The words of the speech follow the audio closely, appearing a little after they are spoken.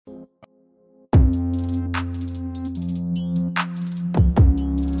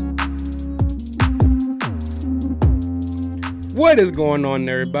What is going on,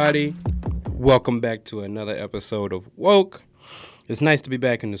 everybody? Welcome back to another episode of Woke. It's nice to be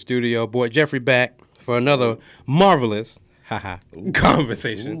back in the studio. Boy, Jeffrey back for another marvelous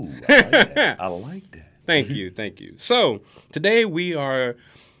conversation. Ooh, I like that. Thank you. So, today we are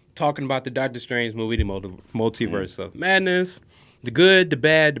talking about the Doctor Strange movie, the Multiverse of Madness. The good, the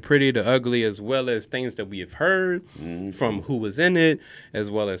bad, the pretty, the ugly, as well as things that we have heard from who was in it, as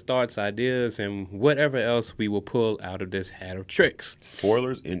well as thoughts, ideas, and whatever else we will pull out of this hat of tricks.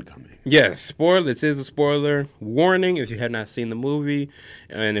 Spoilers incoming. Yes, spoiler. This is a spoiler warning if you have not seen the movie.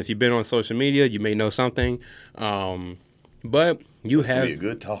 And if you've been on social media, you may know something. But you have... It's be a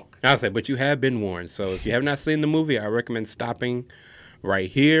good talk. I'll say, but you have been warned. So if you have not seen the movie, I recommend stopping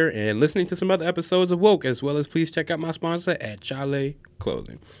right here and listening to some other episodes of Woke, as well as please check out my sponsor at Chale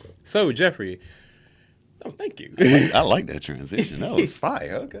Clothing. So, Jeffrey, thank you. I like that transition. That was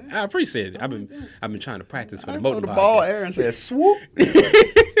fire. Okay. I appreciate it. I've been trying to practice for the throw motor the ball air and said swoop.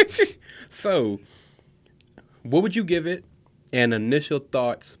 So, what would you give it and initial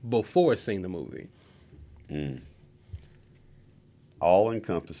thoughts before seeing the movie? All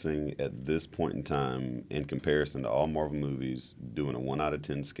encompassing at this point in time in comparison to all Marvel movies, doing a 1 out of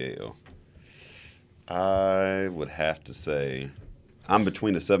 10 scale. I would have to say I'm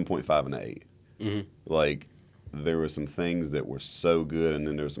between a 7.5 and an 8. Like, there were some things that were so good, and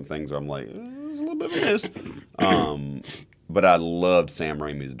then there were some things where I'm like, there's a little bit of a miss. But I loved Sam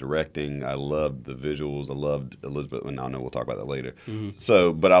Raimi's directing. I loved the visuals. I loved Elizabeth, and I know we'll talk about that later.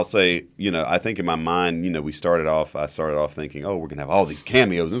 So, but I'll say, I think in my mind, I started off thinking, oh, we're going to have all these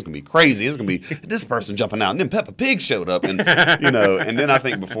cameos. This is going to be crazy. It's going to be this person jumping out. And then Peppa Pig showed up. And, and then I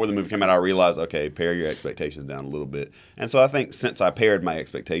think before the movie came out, I realized, okay, pare your expectations down a little bit. And so I think since I pared my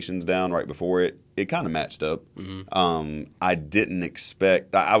expectations down right before it kind of matched up. I didn't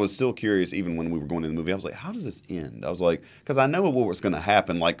expect, I was still curious even when we were going to the movie. I was like, how does this end? I was like, because I know what was going to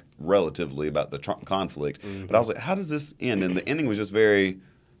happen, like relatively about the conflict. But I was like, how does this end? And the ending was just very,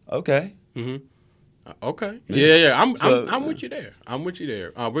 okay. Okay. Yeah. I'm with you there.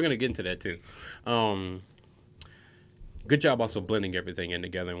 We're going to get into that too. Good job also blending everything in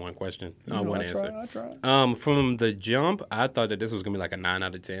together in one question, one answer. I tried. From the jump, I thought that this was going to be like a 9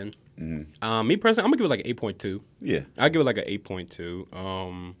 out of 10. Me personally, I'm going to give it like an 8.2. Yeah. I'll give it like an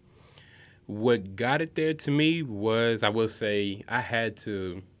 8.2. What got it there to me was, I will say, I had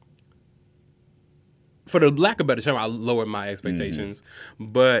to, for the lack of a better term, I lowered my expectations.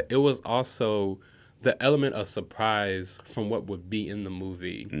 But it was also the element of surprise from what would be in the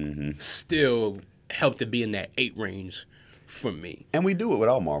movie still helped it be in that 8 range for me. And we do it with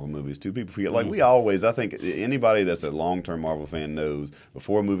all Marvel movies too. People forget, like we always, I think anybody that's a long-term Marvel fan knows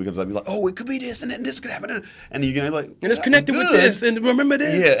before a movie comes out, be like, oh, it could be this and then this could happen. And you get like, and it's connected with this and remember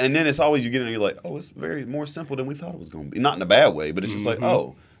this. Yeah, and then it's always you get in and you're like, oh, it's very more simple than we thought it was going to be. Not in a bad way, but it's just like,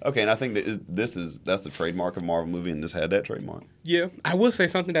 oh, okay. And I think that that's the trademark of a Marvel movie, and this had that trademark. Yeah. I will say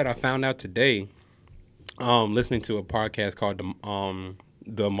something that I found out today, listening to a podcast called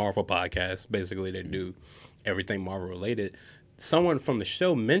the Marvel Podcast. Basically, they do everything Marvel related. Someone from the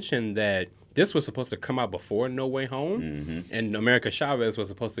show mentioned that this was supposed to come out before No Way Home, and America Chavez was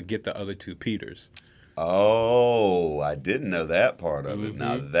supposed to get the other 2 Peters. Oh, I didn't know that part of it.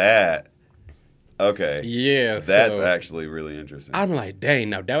 Now that, okay. Yeah. That's actually really interesting. I'm like,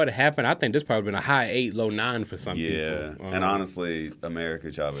 dang, now that would have happened. I think this probably been a high 8, low 9 for some people. Yeah. And honestly,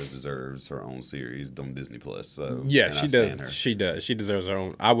 America Chavez deserves her own series on Disney Plus. So yeah, she does. She does. She deserves her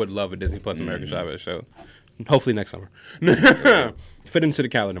own. I would love a Disney Plus America Chavez show. Hopefully next summer. Fit into the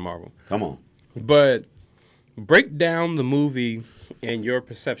calendar, Marvel. Come on. But break down the movie and your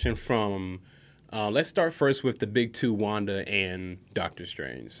perception from, let's start first with the big 2, Wanda and Doctor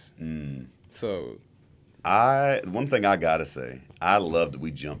Strange. So, one thing I gotta say, I love that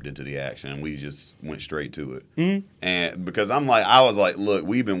we jumped into the action and we just went straight to it. And because I was like, look,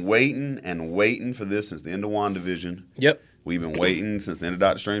 we've been waiting and waiting for this since the end of WandaVision. Yep. We've been waiting since the end of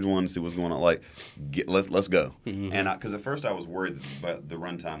Doctor Strange 1 to see what's going on. Like, let's go. And because at first I was worried that the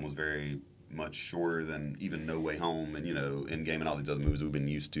runtime was very much shorter than even No Way Home and, Endgame and all these other movies we've been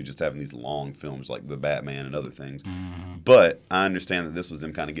used to, just having these long films like The Batman and other things. But I understand that this was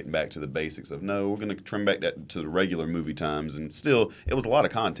them kind of getting back to the basics of, no, we're going to trim back that to the regular movie times. And still, it was a lot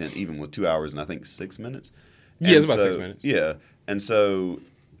of content, even with 2 hours and I think 6 minutes. Yeah, it's about 6 minutes. Yeah. And so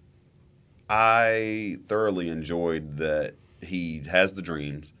I thoroughly enjoyed that he has the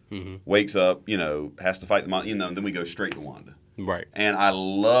dreams, wakes up, has to fight the monster, and then we go straight to Wanda. Right. And I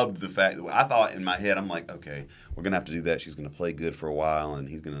loved the fact that I thought in my head, I'm like, okay, we're going to have to do that. She's going to play good for a while, and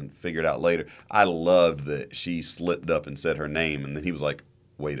he's going to figure it out later. I loved that she slipped up and said her name, and then he was like,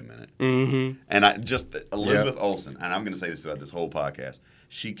 wait a minute. Mm-hmm. And Elizabeth Olsen, and I'm going to say this throughout this whole podcast,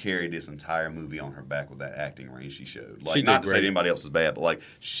 she carried this entire movie on her back with that acting range she showed. Like, not to say anybody else is bad, but like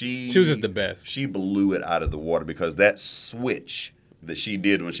she was just the best. She blew it out of the water because that switch that she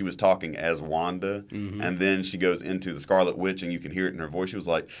did when she was talking as Wanda, and then she goes into the Scarlet Witch, and you can hear it in her voice. She was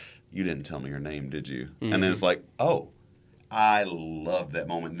like, "You didn't tell me her name, did you?" And then it's like, "Oh." I loved that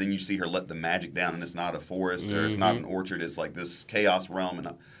moment. Then you see her let the magic down, and it's not a forest or it's not an orchard. It's like this chaos realm.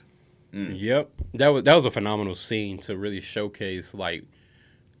 And Yep, that was a phenomenal scene to really showcase like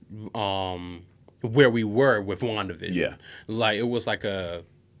where we were with WandaVision. Yeah, like it was like a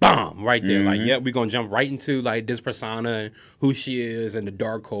bomb right there. Like, yeah, we're gonna jump right into like this persona and who she is and the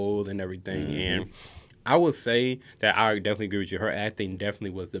Darkhold and everything. And I would say that I definitely agree with you. Her acting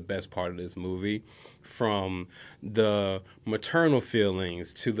definitely was the best part of this movie, from the maternal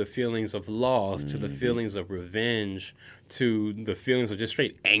feelings to the feelings of loss to the feelings of revenge to the feelings of just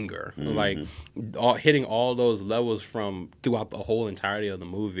straight anger. Like hitting all those levels from throughout the whole entirety of the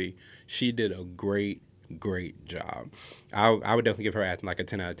movie. She did a great job. I would definitely give her acting like a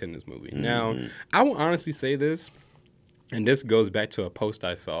 10 out of 10 in this movie. Now, I will honestly say this. And this goes back to a post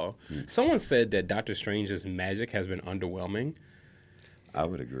I saw. Someone said that Doctor Strange's magic has been underwhelming. I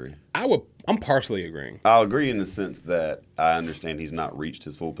would agree. I'm partially agreeing. I'll agree in the sense that I understand he's not reached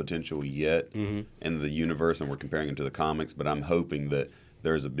his full potential yet in the universe, and we're comparing him to the comics, but I'm hoping that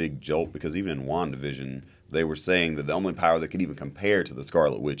there's a big jolt, because even in WandaVision, they were saying that the only power that could even compare to the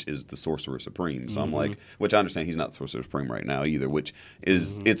Scarlet Witch is the Sorcerer Supreme. So I'm like, which I understand he's not the Sorcerer Supreme right now either, which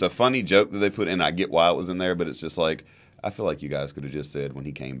is, it's a funny joke that they put in. I get why it was in there, but it's just like, I feel like you guys could have just said when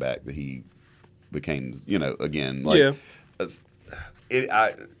he came back that he became, again, like,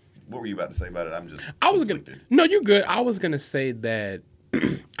 what were you about to say about it? No, you're good. I was gonna say that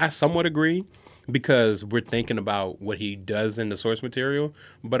I somewhat agree, because we're thinking about what he does in the source material,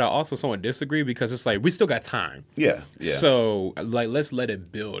 but I also somewhat disagree because it's like we still got time. Yeah. So like, let's let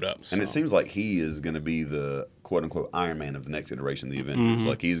it build up. And it seems like he is going to be the quote unquote Iron Man of the next iteration of the Avengers.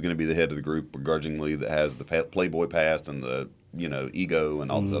 Like, he's going to be the head of the group, begrudgingly, that has the Playboy past and the ego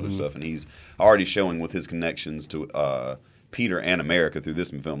and all this other stuff. And he's already showing with his connections to Peter and America through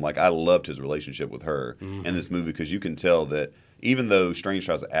this film. Like, I loved his relationship with her in this movie, because you can tell that even though Strange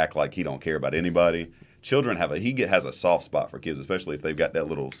tries to act like he don't care about anybody, children has a soft spot for kids, especially if they've got that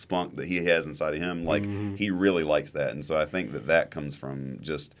little spunk that he has inside of him. Like, he really likes that. And so I think that comes from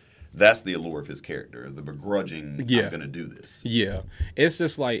just, that's the allure of his character, the begrudging, I'm going to do this. Yeah. It's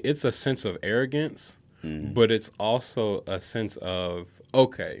just like, it's a sense of arrogance, but it's also a sense of,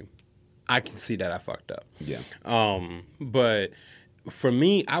 okay, I can see that I fucked up. Yeah. But for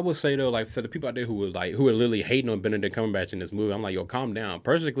me, I would say though, like, for the people out there who are literally hating on Benedict Cumberbatch in this movie, I'm like, yo, calm down.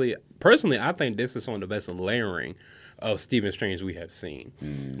 Personally, I think this is some of the best layering of Stephen Strange we have seen.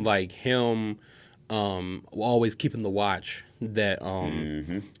 Like him, always keeping the watch that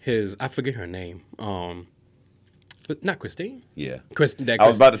I forget her name. Not Christine? Yeah. I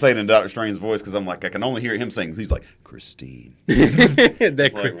was about to say it in Doctor Strange's voice, because I'm like, I can only hear him saying, he's like, Christine.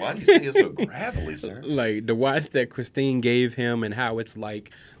 It's like, why do you say it so gravelly, sir? Like, the watch that Christine gave him, and how it's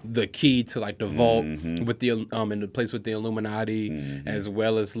like the key to like the vault with the in the place with the Illuminati, as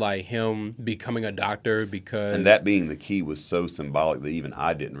well as like him becoming a doctor, because, and that being the key was so symbolic that even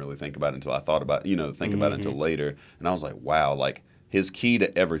I didn't really think about it until I thought about about it until later, and I was like, wow, like, his key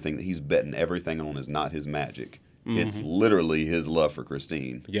to everything that he's betting everything on is not his magic. It's literally his love for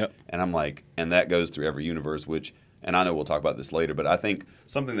Christine. Yep. And I'm like, and that goes through every universe, which, and I know we'll talk about this later, but I think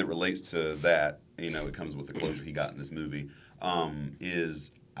something that relates to that, it comes with the closure he got in this movie, is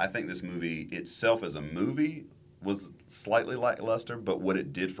I think this movie itself as a movie was slightly lackluster, but what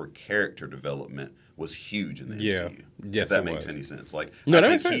it did for character development was huge in the MCU. Yes, if that makes any sense. Like, no,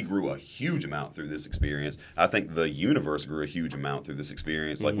 I think he grew a huge amount through this experience. I think the universe grew a huge amount through this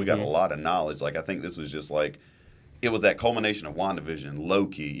experience. Like, we got a lot of knowledge. Like, I think this was just like, it was that culmination of WandaVision,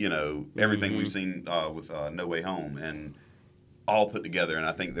 Loki, everything we've seen with No Way Home, and all put together. And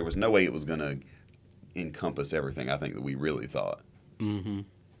I think there was no way it was going to encompass everything, I think, that we really thought. I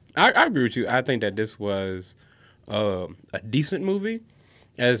agree with you. I think that this was a decent movie,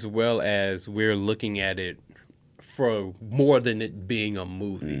 as well as we're looking at it for more than it being a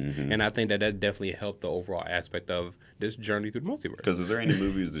movie. And I think that definitely helped the overall aspect of this journey through the multiverse. Because is there any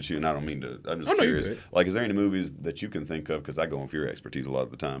movies that and I don't mean to, I'm just curious, like, is there any movies that you can think of, because I go on for your expertise a lot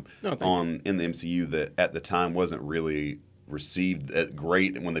of the time, in the MCU that at the time wasn't really received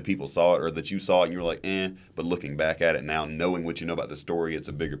great when the people saw it, or that you saw it and you were like, but looking back at it now, knowing what you know about the story, it's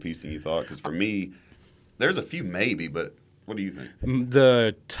a bigger piece than you thought? Because for me, there's a few maybe, but what do you think?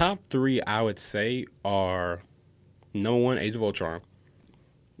 The top three I would say are, number one, Age of Ultron.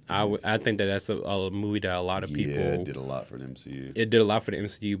 I think that that's a movie that a lot of people. Yeah, it did a lot for the MCU. It did a lot for the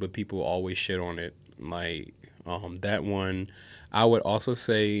MCU, but people always shit on it. Like that one, I would also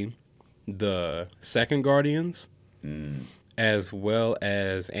say the second Guardians, as well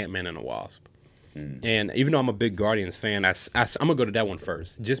as Ant-Man and the Wasp. And even though I'm a big Guardians fan, I'm gonna go to that one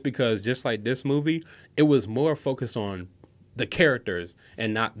first, just because, just like this movie, it was more focused on the characters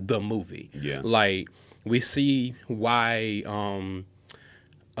and not the movie. Yeah. Like we see why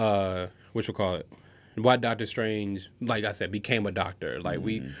what you call it, why Doctor Strange, like I said, became a doctor. Like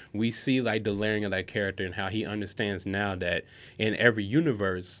we see like the layering of that character and how he understands now that in every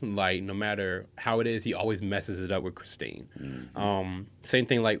universe, like no matter how it is, he always messes it up with Christine. Same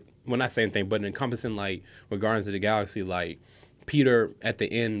thing, like, well, not same thing, but encompassing like with Guardians of the Galaxy, like Peter at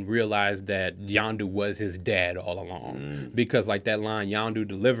the end realized that Yondu was his dad all along, because like that line Yondu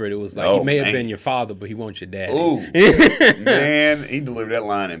delivered, it was like, he may have been your father, but he won't your daddy. Oh man, he delivered that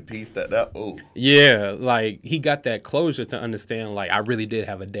line in peace. Yeah, like he got that closure to understand, like, I really did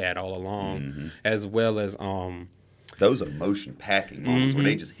have a dad all along, as well as those emotion packing moments where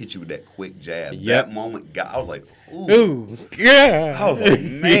they just hit you with that quick jab. Yep. That moment, I was like, ooh, yeah. I was like,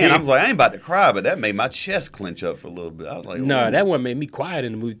 man, I was like, I ain't about to cry, but that made my chest clench up for a little bit. I was like, no, ooh. that one made me quiet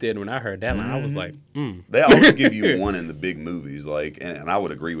in the movie theater when I heard that line. I was like, They always give you one in the big movies, like, and I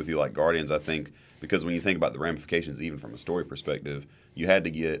would agree with you. Like Guardians, I think, because when you think about the ramifications, even from a story perspective, you had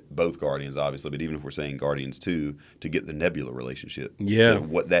to get both Guardians, obviously, but even if we're saying Guardians 2, to get the Nebula relationship. Yeah. So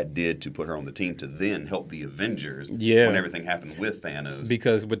what that did to put her on the team to then help the Avengers Yeah. when everything happened with Thanos.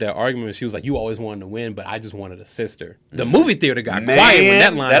 because with that argument, she was like, you always wanted to win, but I just wanted a sister. The movie theater got quiet when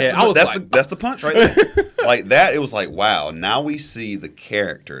that line hit. I was like, that's the punch right there. Like that, it was like, wow, now we see the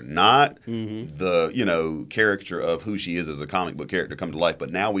character, not the, character of who she is as a comic book character come to life,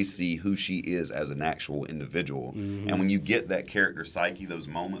 but now we see who she is as an actual individual. And when you get that character psyche, those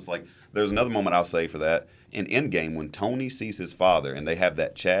moments, like there's another moment I'll say for that in Endgame when Tony sees his father and they have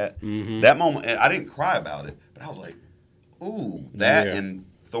that chat. That moment, and I didn't cry about it, but I was like, ooh, that Yeah. and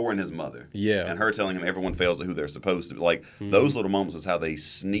Thor and his mother. Yeah. And her telling him everyone fails at who they're supposed to be. Like, those little moments is how they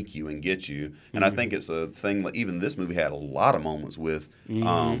sneak you and get you. And I think it's a thing, like, even this movie had a lot of moments with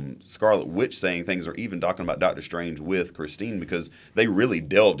Scarlet Witch saying things, or even talking about Doctor Strange with Christine, because they really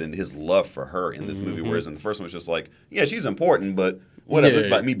delved into his love for her in this movie. Whereas in the first one, it was just like, yeah, she's important, but whatever. It's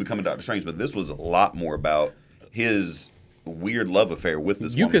about me becoming Doctor Strange. But this was a lot more about his weird love affair with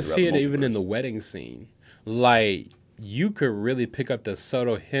this you woman could throughout see the it even in multiverse. the wedding scene. Like, you could really pick up the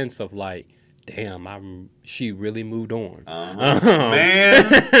subtle hints of like, damn, she really moved on. Man.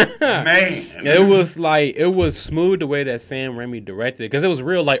 It was smooth the way that Sam Raimi directed it, because it was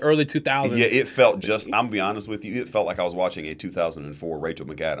real like early 2000s. Yeah, it felt just, I'm gonna be honest with you, it felt like I was watching a 2004 Rachel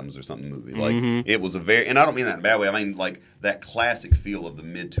McAdams or something movie. Like, it was a very, and I don't mean that in a bad way, I mean like that classic feel of the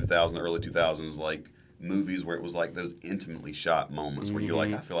mid 2000s, early 2000s, like movies where it was like those intimately shot moments where you're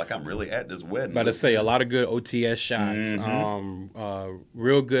like, I feel like I'm really at this wedding. About to say, a lot of good OTS shots,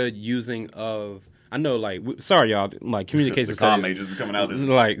 real good using of, I know, like, sorry y'all, like communication the comm studies, majors is coming out.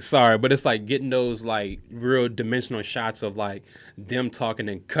 like, sorry, but it's like getting those like real dimensional shots of like them talking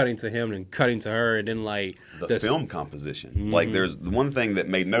and cutting to him and cutting to her, and then like the film composition. Like, there's the one thing that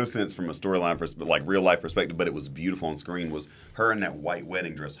made no sense from a storyline perspective, like real life perspective, but it was beautiful on screen, was her in that white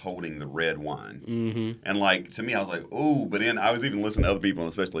wedding dress holding the red wine. And like, to me, I was like, oh, but then I was even listening to other people,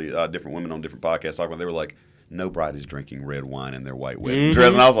 especially different women on different podcasts talking about, they were like, no bride is drinking red wine in their white wedding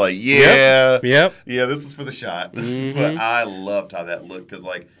dress. And I was like, yeah. Yep. Yeah, this is for the shot. But I loved how that looked, because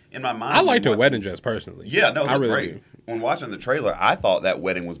like, in my mind, I liked her watching- wedding dress personally. Yeah, no, I it looked really great. do. When watching the trailer, I thought that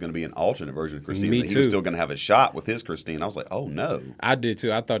wedding was going to be an alternate version of Christine. Me that he was too. still going to have a shot with his Christine. I was like, oh no. I did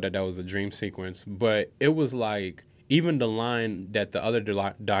too. I thought that was a dream sequence, but it was like, even the line that the other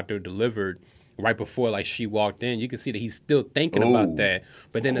doctor delivered right before like she walked in, you can see that he's still thinking about that.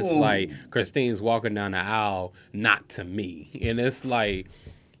 But then it's like Christine's walking down the aisle, not to me, and it's like,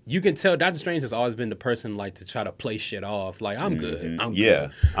 you can tell Doctor Strange has always been the person like to try to play shit off. Like, I'm good. I'm Yeah,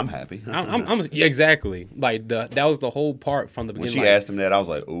 good. I'm happy. I'm yeah, exactly. Like that was the whole part from the When beginning. she like, asked him that, I was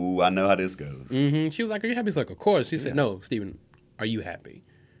like, ooh, I know how this goes. she was like, "Are you happy?" He's like, "Of course." She said, "No, Steven, are you happy?"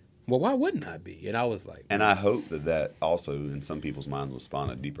 Well, why wouldn't I be? And I was like, And I hope that also, in some people's minds, will spawn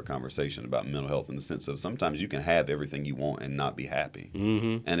a deeper conversation about mental health, in the sense of sometimes you can have everything you want and not be happy.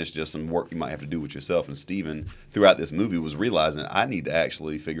 And it's just some work you might have to do with yourself. And Steven, throughout this movie, was realizing I need to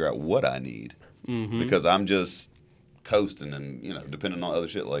actually figure out what I need, because I'm just coasting and, depending on other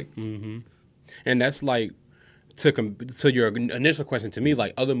shit. Like, and that's like, to your initial question to me,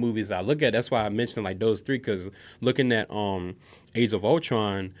 like other movies I look at, that's why I mentioned like those three, because looking at Age of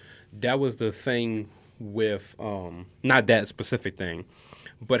Ultron, that was the thing with not that specific thing,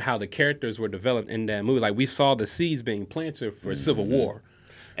 but how the characters were developed in that movie. Like we saw the seeds being planted for Civil War.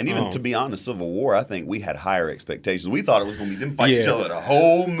 And even to be honest, Civil War, I think we had higher expectations. We thought it was going to be them fighting each other the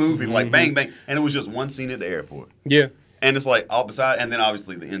whole movie, like bang, bang. And it was just one scene at the airport. Yeah. And it's like, all beside, and then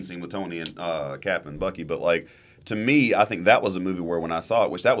obviously the end scene with Tony and Cap and Bucky. But like, to me, I think that was a movie where when I saw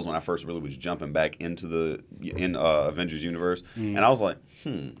it, which that was when I first really was jumping back into the Avengers universe, and I was like,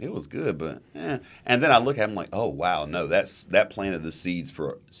 it was good, but eh. And then I look at him like, oh wow, no, that planted the seeds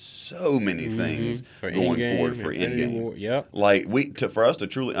for so many things For going Endgame, forward for Infinity Endgame. War, yep. Like for us to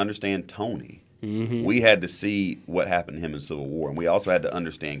truly understand Tony. We had to see what happened to him in Civil War, and we also had to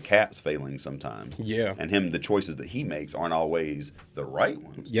understand Cap's failings sometimes. Yeah. And the choices that he makes aren't always the right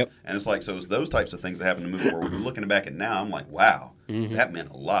ones. Yep. And it's like, so it's those types of things that happen in the movie where we're looking back at now, I'm like, wow, that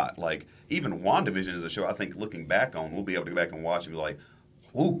meant a lot. Like, even WandaVision is a show I think looking back on, we'll be able to go back and watch and be like,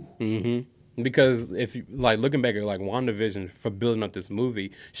 ooh. Because if you, like looking back at like WandaVision for building up this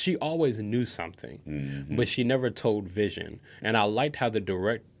movie, she always knew something, but she never told Vision. And I liked how the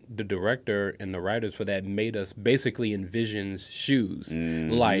director and the writers for that made us basically in Vision's shoes.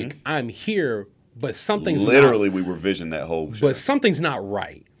 Like, I'm here, but something's literally we were Vision that whole show. But something's not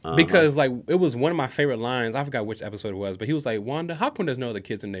right. Because like it was one of my favorite lines. I forgot which episode it was, but he was like, "Wanda, how come there's no other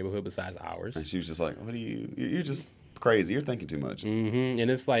kids in the neighborhood besides ours?" And she was just like, "What are you're just crazy. You're thinking too much." And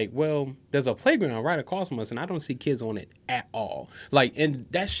it's like, well, there's a playground right across from us, and I don't see kids on it at all. Like, and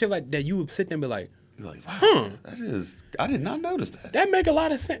that shit like that, you would sit there and be like, You're like, wow, I did not notice that. That make a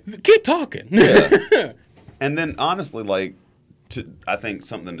lot of sense. Keep talking. Yeah. And then honestly, like, I think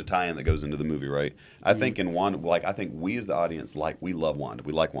something to tie in that goes into the movie, right? I think in Wanda, like, I think we as the audience, we love Wanda.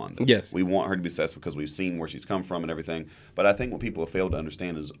 We like Wanda. Yes. We want her to be successful because we've seen where she's come from and everything. But I think what people have failed to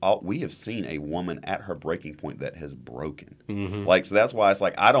understand is we have seen a woman at her breaking point that has broken. Like, so that's why it's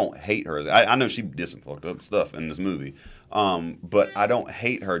like, I don't hate her. I know she did some fucked up stuff in this movie. But I don't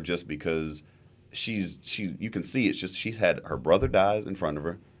hate her just because you can see it's just she's had her brother dies in front of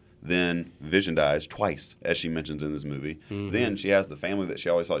her. Then Vision dies twice, as she mentions in this movie. Then she has the family that she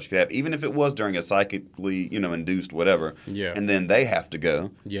always thought she could have, even if it was during a psychically, induced whatever. Yeah. And then they have to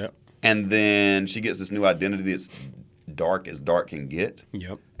go. Yep. And then she gets this new identity that's dark as dark can get.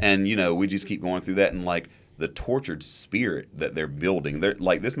 Yep. And, we just keep going through that. And, like, the tortured spirit that they're building.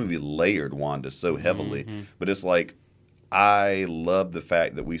 Like, this movie layered Wanda so heavily. But it's like, I love the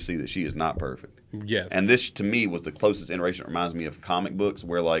fact that we see that she is not perfect. Yes. And this, to me, was the closest iteration. It reminds me of comic books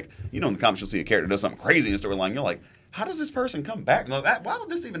where, like, in the comics, you'll see a character does something crazy in a storyline. You're like, how does this person come back? Like, why would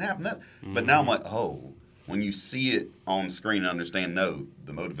this even happen? But now I'm like, oh, when you see it on screen and understand,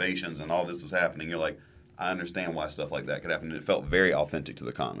 the motivations and all this was happening, you're like, I understand why stuff like that could happen. And it felt very authentic to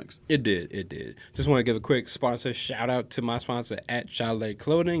the comics. It did. Just want to give a quick sponsor shout out to my sponsor at Chalet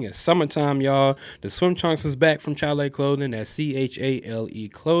Clothing. It's summertime, y'all. The swim trunks is back from Chalet Clothing. That's CHALE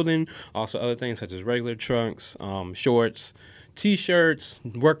Clothing. Also other things such as regular trunks, shorts, T-shirts,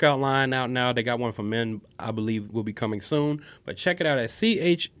 workout line out now. They got one for men, I believe, will be coming soon. But check it out at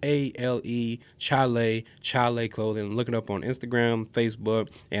CHALE Chalet Clothing. Look it up on Instagram, Facebook,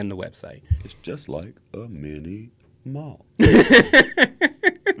 and the website. It's just like a mini mall.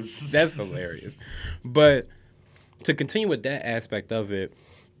 That's hilarious. But to continue with that aspect of it,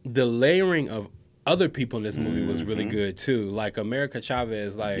 the layering of other people in this movie was really good too. Like America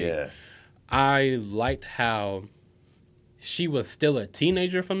Chavez, Yes. I liked how she was still a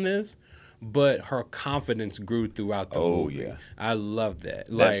teenager from this, but her confidence grew throughout the movie. Yeah. I love that.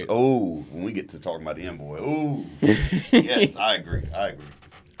 When we get to talking about the M-Boy, yes, I agree.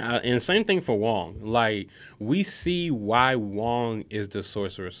 And same thing for Wong. Like, we see why Wong is the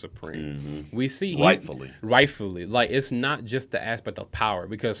Sorcerer Supreme. We see rightfully. Like, it's not just the aspect of power,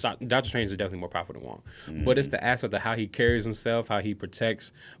 because Doctor Strange is definitely more powerful than Wong. But it's the aspect of how he carries himself, how he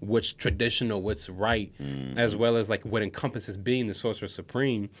protects what's traditional, what's right, as well as like what encompasses being the Sorcerer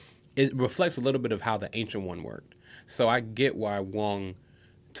Supreme. It reflects a little bit of how the Ancient One worked. So I get why Wong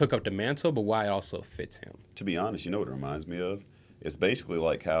took up the mantle, but why it also fits him. To be honest, you know what it reminds me of? It's basically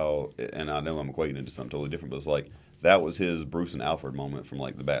like how, and I know I'm equating it to something totally different, but it's like that was his Bruce and Alfred moment from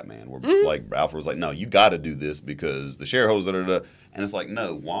like the Batman, where like Alfred was like, no, you got to do this because the shareholders, and it's like,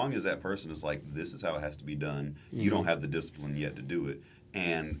 no, Wong is that person who's like, this is how it has to be done. You don't have the discipline yet to do it.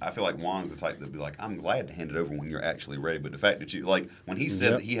 And I feel like Wong's the type that'd be like, I'm glad to hand it over when you're actually ready. But the fact that you, like, when he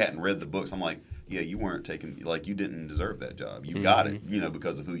said that he hadn't read the books, I'm like, yeah, you weren't taking, like, you didn't deserve that job. You got it,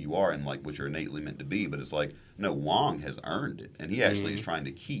 because of who you are and, like, what you're innately meant to be. But it's like, no, Wong has earned it. And he actually is trying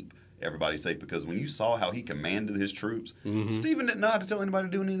to keep everybody safe, because when you saw how he commanded his troops, Stephen didn't know how to tell anybody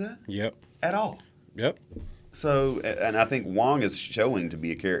to do any of that. Yep. At all. Yep. So, and I think Wong is showing to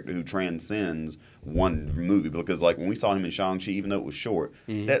be a character who transcends one movie because, like, when we saw him in Shang-Chi, even though it was short,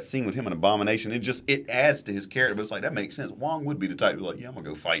 that scene with him in Abomination, it adds to his character. But it's like, that makes sense. Wong would be the type to be like, yeah, I'm going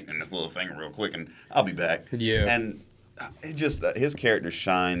to go fight in this little thing real quick and I'll be back. Yeah. And it just, his character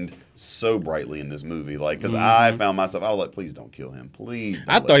shined so brightly in this movie. Like, because I found myself, I was like, please don't kill him. Please don't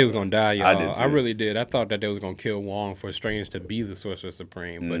I thought he was going to die, y'all. I did too. I really did. I thought that they was going to kill Wong for Strange to be the Sorcerer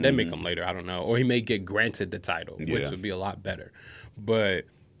Supreme, but they make him later. I don't know. Or he may get granted the title, which would be a lot better. But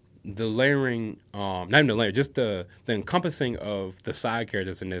the layering, not even the layering, just the encompassing of the side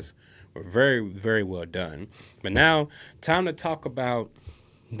characters in this were very, very well done. But now, time to talk about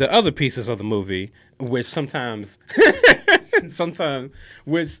the other pieces of the movie, which sometimes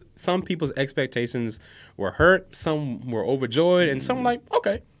which some people's expectations were hurt, some were overjoyed, and some like,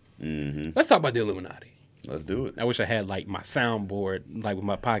 okay, let's talk about the Illuminati. Let's do it. I wish I had like my soundboard, like with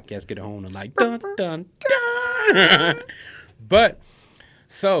my podcast, get home and like dun dun dun. But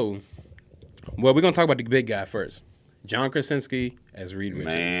so, well, we're gonna talk about the big guy first. John Krasinski as Reed Richards.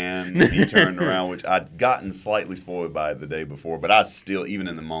 Man, he turned around, which I'd gotten slightly spoiled by the day before, but I still, even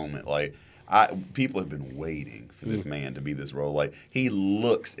in the moment, like, people have been waiting for this man to be this role. Like, he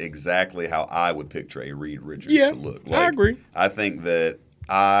looks exactly how I would picture a Reed Richards to look. Like, I agree. I think that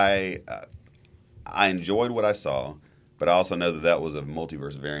I enjoyed what I saw, but I also know that that was a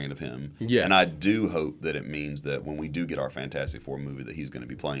multiverse variant of him. Yes. And I do hope that it means that when we do get our Fantastic Four movie that he's going to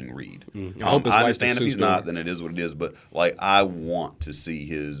be playing Reed. I hope his I wife's understand the if he's suit not, story. then it is what it is. But, like, I want to see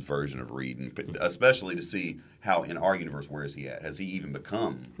his version of Reed, and especially to see how in our universe, where is he at? Has he even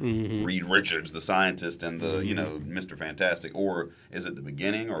become Reed Richards, the scientist and the, Mr. Fantastic? Or is it the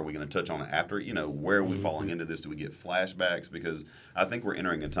beginning, or are we going to touch on it after? Where are we falling into this? Do we get flashbacks? Because I think we're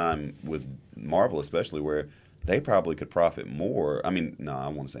entering a time with Marvel especially where they probably could profit more. I mean, no, I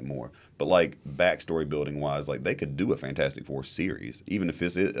want to say more. But, like, backstory building wise, like, they could do a Fantastic Four series, even if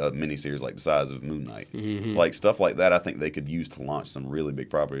it's a miniseries like the size of Moon Knight. Like, stuff like that I think they could use to launch some really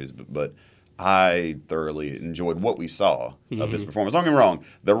big properties. But I thoroughly enjoyed what we saw of his performance. Don't get me wrong,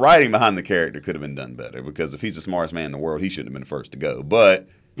 the writing behind the character could have been done better because if he's the smartest man in the world, he shouldn't have been the first to go. But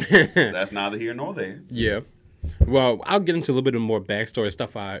that's neither here nor there. Yeah. Well, I'll get into a little bit of more backstory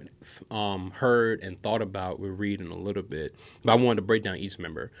stuff I heard and thought about with Reed in a little bit, but I wanted to break down each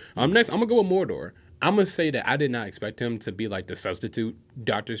member. Next, I'm gonna go with Mordor. I'm gonna say that I did not expect him to be like the substitute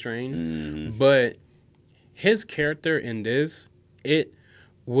Doctor Strange, but his character in this, it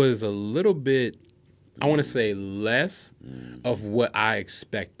was a little bit, I want to say, less of what I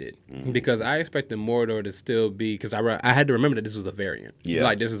expected because I expected Mordor to still be, because I had to remember that this was a variant. Yeah.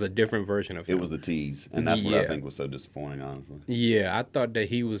 Like, this is a different version of him. It was a tease, and that's what I think was so disappointing, honestly. Yeah, I thought that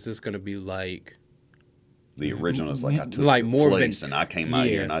he was just going to be like The original is like, I took like your more place and I came out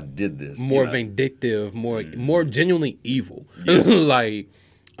here and I did this. more vindictive, more genuinely evil. Like,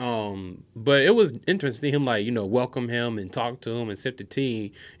 but it was interesting to him, like, welcome him and talk to him and sip the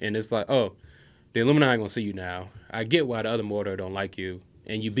tea, and it's like, oh, the Illuminati gonna see you now. I get why the other Mordor don't like you,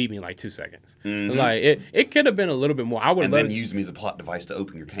 and you beat me in like 2 seconds. Like, it could have been a little bit more. I would and love then use me as a plot device to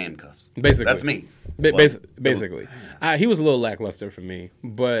open your handcuffs. Basically, That's me. Basically, he was a little lackluster for me,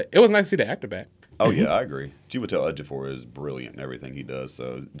 but it was nice to see the actor back. Oh yeah, I agree. Chiwetel Ejiofor is brilliant in everything he does.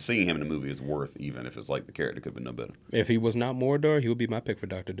 So seeing him in the movie is worth, even if it's like the character could have been no better. If he was not Mordor, he would be my pick for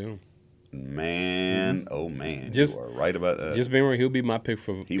Doctor Doom. Man, oh man, Just- you are right about that. Just being real, he'll be my pick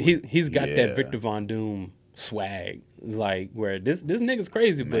for. He's got yeah. that Victor Von Doom swag, like where this nigga's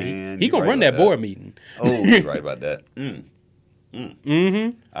crazy, but Man, he you gonna right run about that that. board meeting. Oh, you're right about that.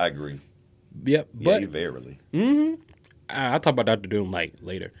 I agree. Yep, Yeah, but you verily. I'll talk about Doctor Doom like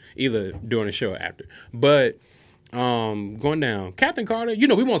later, either during the show or after. But going down, Captain Carter.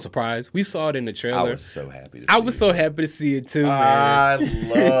 We weren't surprised. We saw it in the trailer. I was so happy to see I was it. so happy to see it too, man. I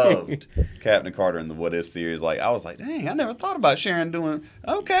loved Captain Carter in the What If series. Like, I was like, dang, I never thought about Sharon doing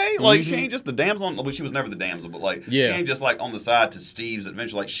okay. Like, she ain't just the damsel. Well, she was never the damsel, but like, Yeah. she ain't just like on the side to Steve's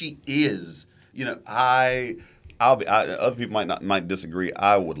adventure. Like, she is. Other people might disagree.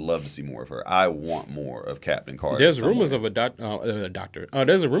 I would love to see more of her. I want more of Captain Carter. There's rumors of a doctor.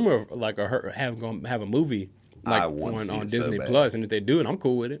 There's a rumor of like her have a movie like I want to see on it so Disney bad. Plus, and if they do it, I'm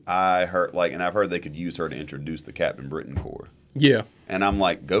cool with it. I heard and I've heard they could use her to introduce the Captain Britain Corps. Yeah, And I'm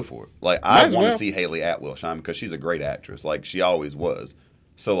like, go for it. Like, Might I as want well. to see Haley Atwell shine because she's a great actress. Like, she always was.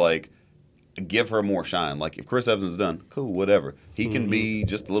 So, like, give her more shine. Like, if Chris Evans is done, cool, whatever. He can be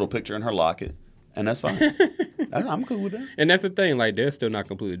just a little picture in her locket, and that's fine. I'm cool with that. and that's the thing. Like, they're still not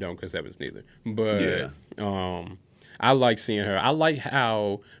completely done with Chris Evans neither. But I like seeing her. I like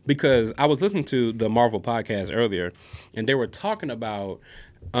how, because I was listening to the Marvel podcast earlier, and they were talking about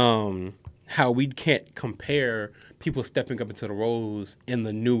how we can't compare people stepping up into the roles in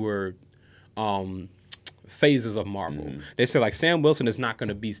the newer phases of Marvel. They said like Sam Wilson is not going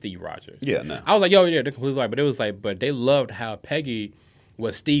to be Steve Rogers. Yeah, no. I was like, yo, yeah, they're completely right. But it was like, but they loved how Peggy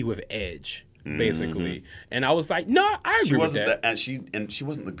was Steve with edge, basically. And I was like, no, I agree She with wasn't that. and she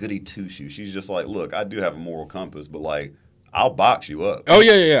wasn't the goody two shoes. She's just like, look, I do have a moral compass, but like, I'll box you up. Oh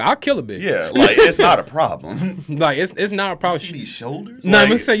yeah, I'll kill a bitch. Yeah, like it's not a problem. Like it's not a problem. You see these shoulders? No, I'm Like,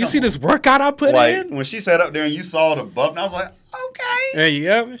 gonna say, you come see on. this workout I put Like in? when she sat up there and you saw the bump, and I was like, okay. And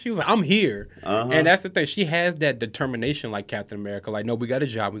yeah, she was like, I'm here. Uh-huh. And that's the thing. She has that determination like Captain America. Like, no, we got a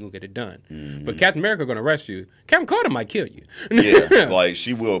job. We're going to get it done. But Captain America going to arrest you. Captain Carter might kill you. Yeah, like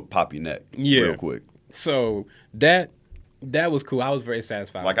she will pop your neck real quick. So that was cool. I was very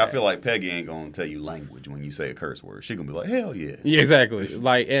satisfied Like with I that. feel like Peggy ain't gonna tell you language when you say a curse word. She gonna be like, hell yeah. Yeah, exactly.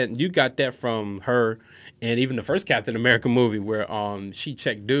 Like, and you got that from her, and even the first Captain America movie where she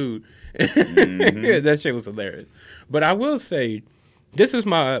checked dude. That shit was hilarious. But I will say, this is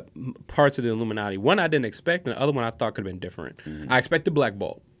my parts of the Illuminati. One I didn't expect, and the other one I thought could have been different. I expected Black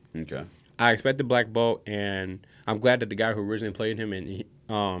Bolt. Okay. I expected Black Bolt, and I'm glad that the guy who originally played him in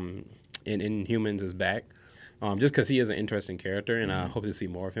Inhumans is back. Just because he is an interesting character, and I hope to see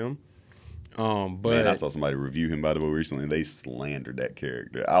more of him. But Man, I saw somebody review him by the way recently. They slandered that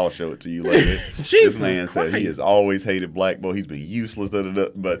character. I'll show it to you later. Jesus This man said he Christ. has always hated Black Bolt. He's been useless.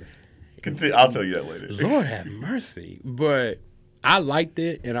 But continue, I'll tell you that later. Lord have mercy. But I liked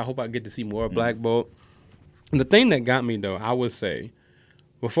it, and I hope I get to see more of Black Bolt. And the thing that got me, though, I would say,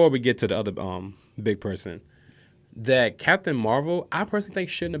 before we get to the other big person, that Captain Marvel, I personally think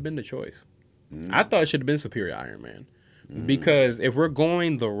shouldn't have been the choice. I thought it should have been Superior Iron Man. Because if we're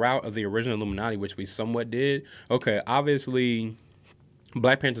going the route of the original Illuminati, which we somewhat did, okay, obviously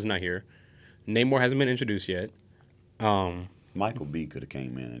Black Panther's not here. Namor hasn't been introduced yet. Michael B could have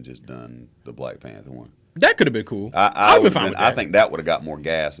came in and just done the Black Panther one. That could have been cool. I I've would been fine with that. I think that would have got more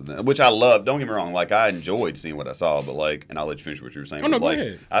gas, which I love. Don't get me wrong. Like I enjoyed seeing what I saw, but like, and I'll let you finish what you were saying. Oh, no, but, go like,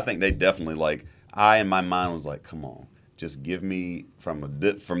 ahead. I think they definitely like. I in my mind was like, come on, just give me from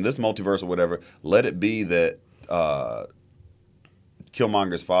this multiverse or whatever. Let it be that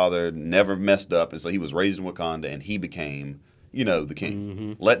Killmonger's father never messed up, and so he was raised in Wakanda, and he became, the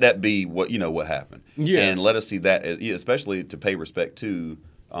king. Let that be what happened. Yeah. And let us see that, especially to pay respect to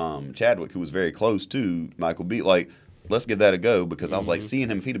Chadwick, who was very close to Michael B. Like, let's give that a go, because I was like, seeing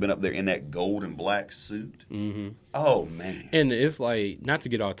him, if he'd have been up there in that gold and black suit, oh man. And it's like, not to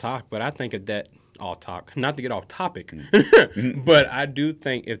get off topic, but I think of that not to get off topic, but I do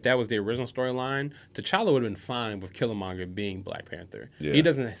think if that was the original storyline, T'Challa would have been fine with Killmonger being Black Panther. Yeah. He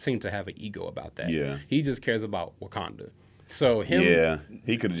doesn't seem to have an ego about that. Yeah. He just cares about Wakanda. So him, Yeah,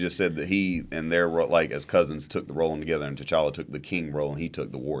 he could have just said that he and their like as cousins took the role together, and T'Challa took the king role, and he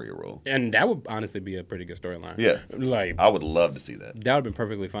took the warrior role. and that would honestly be a pretty good storyline. Yeah. Like I would love to see that. that would have been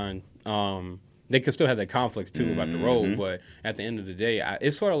perfectly fine. They could still have that conflicts too about the role, but at the end of the day,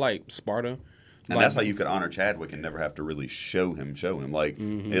 it's sort of like Sparta. And that's how you could honor Chadwick and never have to really show him. Like,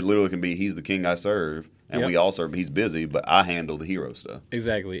 it literally can be, he's the king I serve, and Yep. we all serve. He's busy, but I handle the hero stuff.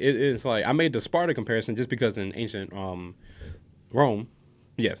 Exactly. It's like I made the Sparta comparison just because in ancient Rome,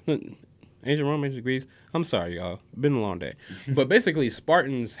 yes, ancient Rome, ancient Greece. I'm sorry, y'all. Been a long day. But basically,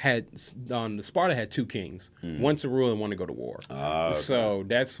 Sparta had two kings, one to rule and one to go to war. Okay. So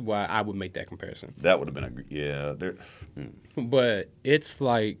that's why I would make that comparison. That would have been But it's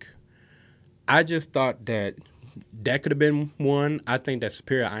like, I just thought that could have been one. I think that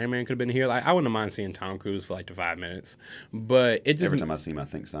Superior Iron Man could have been here. Like, I wouldn't mind seeing Tom Cruise for like the 5 minutes, but it just Every time I see him, I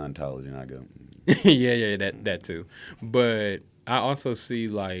think Scientology, and I go, yeah, that too. But I also see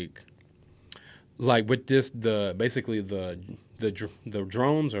like with this basically the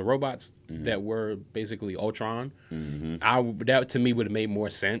drones or robots that were basically Ultron. That to me would have made more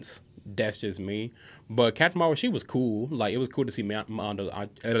sense. That's just me. But Captain Marvel, she was cool. Like, it was cool to see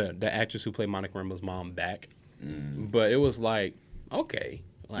the actress who played Monica Rambeau's mom back. But it was like, okay.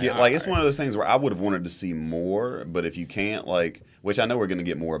 yeah, like it's one of those things where I would have wanted to see more, but if you can't, like, which I know we're going to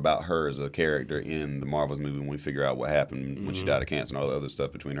get more about her as a character in the Marvels movie when we figure out what happened when she died of cancer and all the other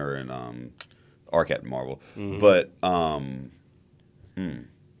stuff between her and our Captain Marvel. But I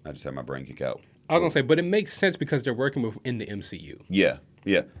just had my brain kick out. I was going to say, but it makes sense because they're working within the MCU. Yeah.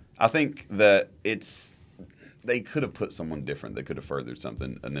 I think that they could have put someone different that could have furthered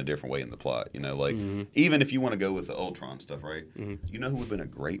something in a different way in the plot. Like even if you want to go with the Ultron stuff, right? You know who would have been a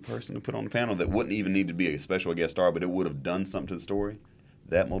great person to put on the panel that wouldn't even need to be a special guest star, but it would have done something to the story?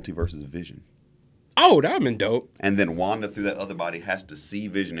 That Multiverse's Vision. Oh, that would have been dope. And then Wanda, through that other body, has to see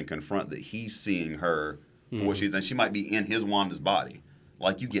Vision and confront that he's seeing her for what she is, and she might be in his Wanda's body.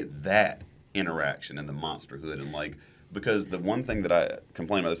 Like, you get that interaction and the monsterhood and like because the one thing that I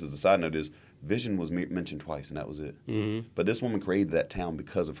complain about this as a side note is Vision was mentioned twice and that was it. Mm-hmm. But this woman created that town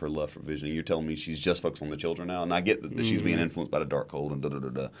because of her love for Vision. And you're telling me she's just focused on the children now, and I get that she's being influenced by the Darkhold and da da da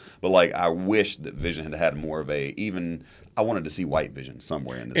da. But like I wish that Vision had had more of a even. I wanted to see White Vision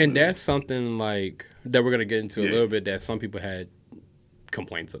somewhere in this. And movie. that's something like that we're gonna get into a little bit that some people had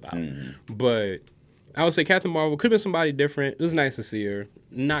complaints about, but. I would say Captain Marvel could have been somebody different. It was nice to see her.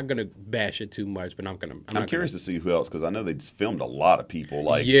 Not gonna bash it too much, but I'm curious to see who else because I know they filmed a lot of people.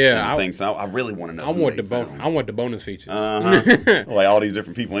 Like things. So I really want to know. I want the bonus features. Like all these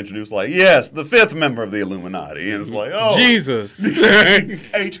different people introduced. Like yes, the 5th member of the Illuminati. And it's like oh Jesus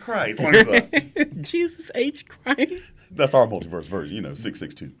H Christ. Jesus H Christ. That's our multiverse version.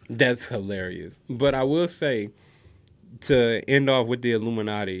 662. That's hilarious. But I will say to end off with the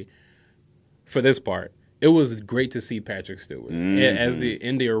Illuminati. For this part, it was great to see Patrick Stewart as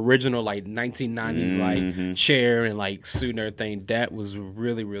in the original like 1990s like chair and like suit and everything. That was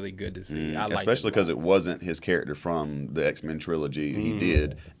really really good to see. I especially because it wasn't his character from the X-Men trilogy he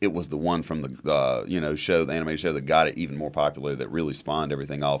did. It was the one from the show, the animated show that got it even more popular. That really spawned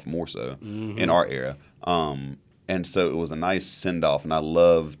everything off more so in our era. And so it was a nice send off, and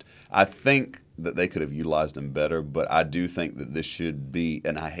I think that they could have utilized him better, but I do think that this should be,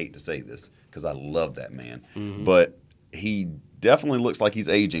 and I hate to say this because I love that man, but he definitely looks like he's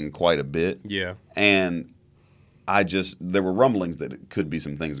aging quite a bit. Yeah. And there were rumblings that it could be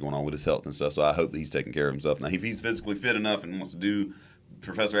some things going on with his health and stuff, so I hope that he's taking care of himself. Now, if he's physically fit enough and wants to do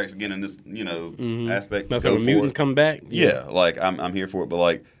Professor X again in this, aspect, that's when mutants come back. Yeah, like I'm here for it, but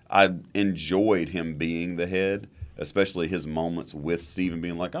like I enjoyed him being the head. Especially his moments with Steven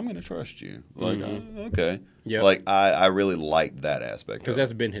being like, I'm going to trust you. Like, okay. Yep. Like, I really liked that aspect. Because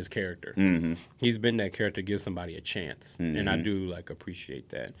that's been his character. He's been that character to give somebody a chance. And I do, like, appreciate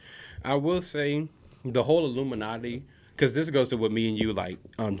that. I will say the whole Illuminati, because this goes to what me and you, like,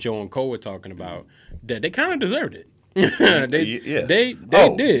 Joe and Cole were talking about, that they kind of deserved it. They did.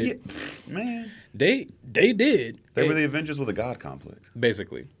 Yeah. Man. They did. They were the Avengers with a God complex.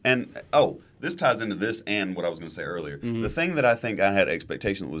 Basically. And, this ties into this and what I was going to say earlier. The thing that I think I had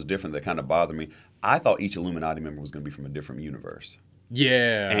expectation that was different that kind of bothered me, I thought each Illuminati member was going to be from a different universe.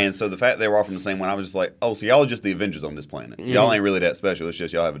 Yeah. And so the fact they were all from the same one, I was just like, oh, so y'all are just the Avengers on this planet. Y'all ain't really that special. It's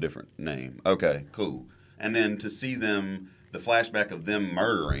just y'all have a different name. Okay, cool. And then to see them, the flashback of them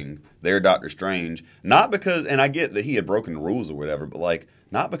murdering their Doctor Strange, not because, and I get that he had broken the rules or whatever, but like,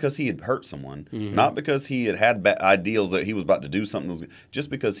 not because he had hurt someone, not because he had ideals that he was about to do something, just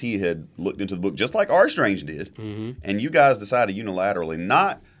because he had looked into the book, just like R. Strange did, and you guys decided unilaterally,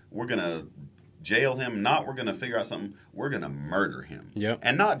 not we're going to jail him, not we're going to figure out something, we're going to murder him. Yep.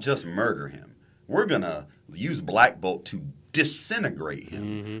 And not just murder him. We're going to use Black Bolt to disintegrate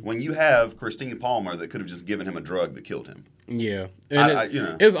him when you have Christine Palmer that could have just given him a drug that killed him. Yeah.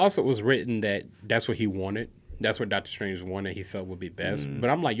 And it was written that that's what he wanted. That's what Doctor Strange wanted. He felt would be best.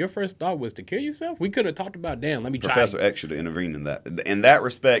 But I'm like, your first thought was to kill yourself? We could have talked about, let me try. Professor X should have intervened in that. In that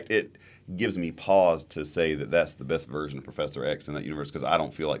respect, it gives me pause to say that that's the best version of Professor X in that universe because I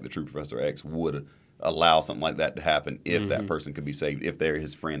don't feel like the true Professor X would allow something like that to happen if that person could be saved, if they're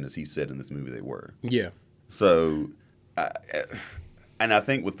his friend, as he said in this movie they were. Yeah. So, and I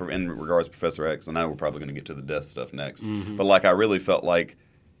think in regards to Professor X, I know we're probably going to get to the death stuff next, but like I really felt like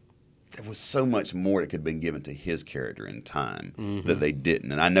there was so much more that could have been given to his character in time that they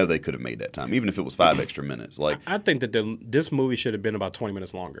didn't. And I know they could have made that time, even if it was 5 extra minutes. Like I think that this movie should have been about 20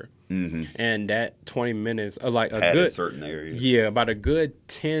 minutes longer. And that 20 minutes, like a good certain areas. Yeah, about a good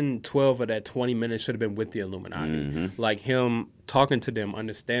 10, 12 of that 20 minutes should have been with the Illuminati. Like him talking to them,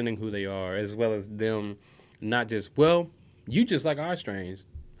 understanding who they are, as well as them not just, you just like R. Strange.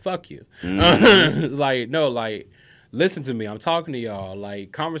 Fuck you. Listen to me. I'm talking to y'all.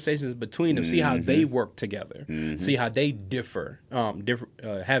 Like conversations between them. See how they work together. See how they differ.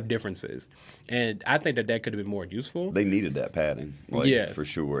 Have differences. And I think that could have been more useful. They needed that padding. Yes, for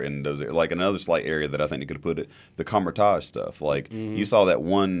sure. And those like another slight area that I think they could have put it, the Kamar-Taj stuff. Like you saw that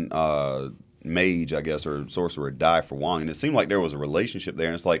one mage, I guess, or sorcerer die for Wong, and it seemed like there was a relationship there.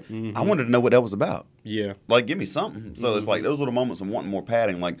 And it's like I wanted to know what that was about. Yeah, like give me something. So it's like those little moments of wanting more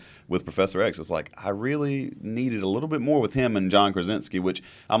padding. Like with Professor X, it's like I really needed a little bit more with him and John Krasinski. Which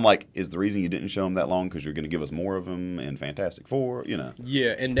I'm like, is the reason you didn't show him that long because you're going to give us more of him in Fantastic Four?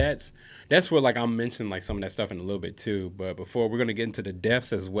 Yeah, and that's where like I'm mentioning like some of that stuff in a little bit too. But before we're going to get into the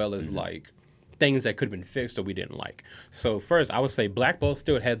depths as well as like things that could have been fixed or we didn't like. So first, I would say Black Bolt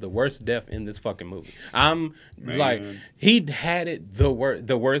still had the worst death in this fucking movie. Like he had it the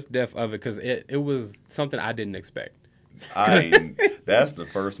worst death of it because it was something I didn't expect. That's the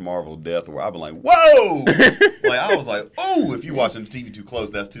first Marvel death where I've been like, whoa! Like, I was like, oh, if you're watching the TV too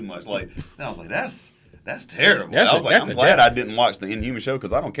close, that's too much. Like, and I was like, that's terrible. I was like, I'm glad I didn't watch the Inhuman show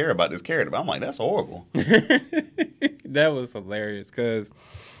because I don't care about this character. But I'm like, that's horrible. That was hilarious because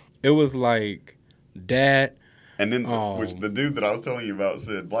it was like that. And then, which the dude that I was telling you about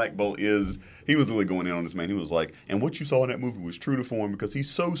said Black Bolt he was really going in on this man. He was like, and what you saw in that movie was true to form because he's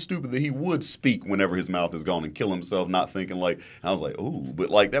so stupid that he would speak whenever his mouth is gone and kill himself, not thinking like, and I was like, ooh, but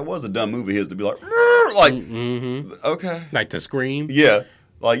like that was a dumb movie of his to be like, okay. Like to scream. Yeah.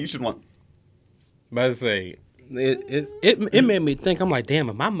 Like you should want. But I say, it made me think, I'm like, damn,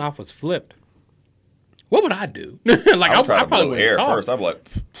 if my mouth was flipped, what would I do? Like, I try to probably blow air talk. first. I'd be like,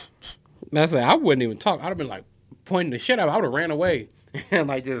 I say, I wouldn't even talk. I'd have been like pointing the shit out. I would have ran away and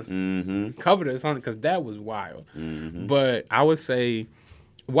like just covered it or something because that was wild. But I would say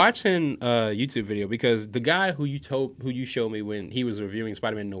watching a YouTube video because the guy who you showed me when he was reviewing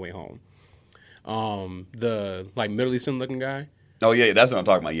Spider-Man No Way Home, the like Middle Eastern looking guy. oh yeah, that's what I'm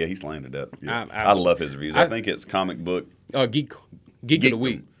talking about. Yeah, he's slaying to death. Yeah. I love his reviews. I think it's comic book. Geek of the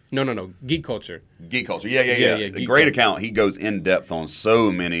week. No, Geek Culture. Geek Culture. Yeah. Great account. He goes in depth on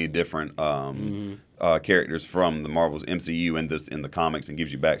so many different characters from the Marvel's MCU and this in the comics and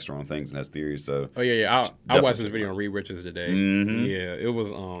gives you backstory on things and has theories. So I watched this video on Reed Richards today. Yeah, it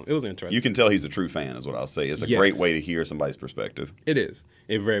was interesting. You can tell he's a true fan, is what I'll say. It's a great way to hear somebody's perspective. It is.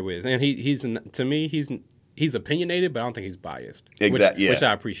 It very is, and he's opinionated, but I don't think he's biased. Exactly. Which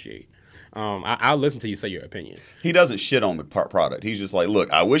I appreciate. I'll listen to you say your opinion. He doesn't shit on the product. He's just like,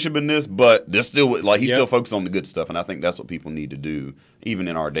 look, I wish it'd been this, but this still like he's still focused on the good stuff, and I think that's what people need to do, even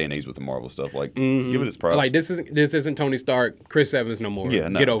in our day and age with the Marvel stuff. Like, give it its product. Like this isn't Tony Stark, Chris Evans no more. Yeah,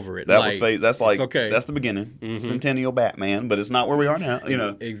 no. Get over it. That was phase. That's like okay. That's the beginning. Centennial Batman, but it's not where we are now. You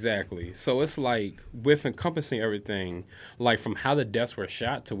know exactly. So it's like with encompassing everything, like from how the deaths were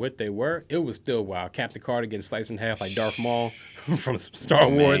shot to what they were, it was still wild. Captain Carter getting sliced in half like Darth Maul from Star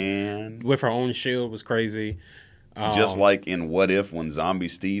Wars with her own shield was crazy. Just like in What If when Zombie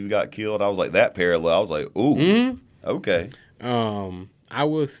Steve got killed, I was like that parallel. I was like, ooh, okay. I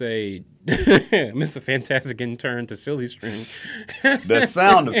will say, Mr. Fantastic getting turned to silly string. The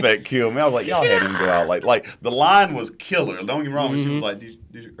sound effect killed me. I was like, y'all had him go out like the line was killer. Don't get me wrong. She was like, is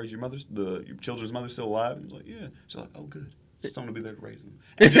your children's mother still alive? And he was like, yeah. She's like, oh good. Someone will be there to raise them.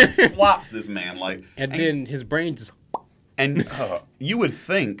 And just flops this man like. And then his brain just. And you would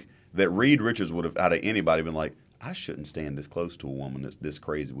think that Reed Richards would have, out of anybody, been like, I shouldn't stand this close to a woman that's this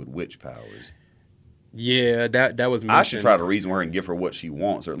crazy with witch powers. Yeah, that was mentioned. I should try to reason with her and give her what she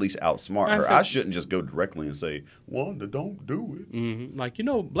wants, or at least outsmart her. I shouldn't just go directly and say, Wanda, don't do it. Like,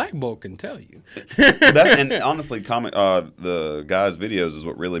 Black Bolt can tell you. And honestly, the guy's videos is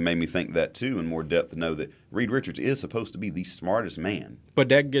what really made me think that, too, in more depth, to know that Reed Richards is supposed to be the smartest man. But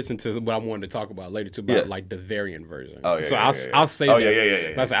that gets into what I wanted to talk about later, too, about, like, the variant version. Oh, yeah, so I'll say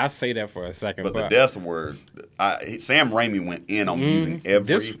that. I'll say that for a second. But the deaths were... Sam Raimi went in on using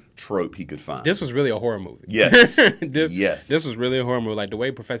every trope he could find. This was really a horror movie. Yes. Yes. This was really a horror movie. Like, the way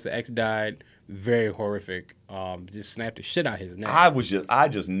Professor X died, very horrific. Just snapped the shit out his neck. I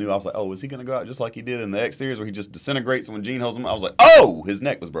just knew. I was like, oh, is he going to go out just like he did in the X series where he just disintegrates when Jean holds him? I was like, oh, his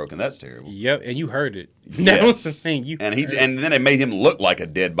neck was broken. That's terrible. Yep, and you heard it. Yes. That was the thing. And then it made him look like a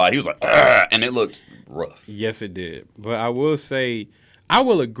dead body. He was like, ugh, and it looked rough. Yes, it did. But I will say, I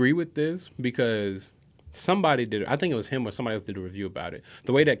will agree with this because... somebody did. I think it was him or somebody else did a review about it.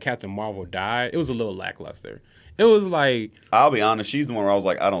 The way that Captain Marvel died, it was a little lackluster. It was like... I'll be honest. She's the one where I was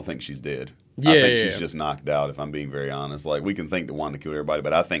like, I don't think she's dead. I think she's just knocked out, if I'm being very honest. Like, we can think that Wanda killed everybody,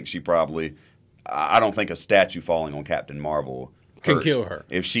 but I think she probably... I don't think a statue falling on Captain Marvel can kill her.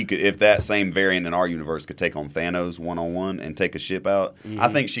 If that same variant in our universe could take on Thanos one-on-one and take a ship out, I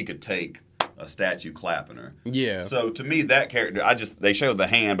think she could take a statue clapping her. Yeah. So to me, that character, they showed the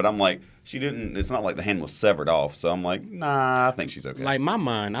hand, but I'm like, she didn't. It's not like the hand was severed off. So I'm like, nah, I think she's okay. Like my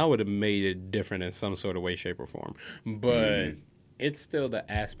mind, I would have made it different in some sort of way, shape, or form. But it's still the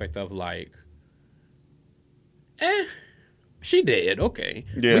aspect of like, she dead. Okay.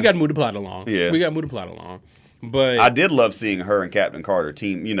 Yeah. We got to move the plot along. Yeah. We got to move the plot along. But I did love seeing her and Captain Carter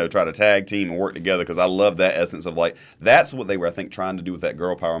team, try to tag team and work together because I love that essence of like, that's what they were, I think, trying to do with that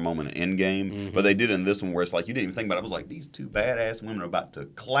girl power moment in Endgame. But they did in this one where it's like, you didn't even think about it. I was like, these two badass women are about to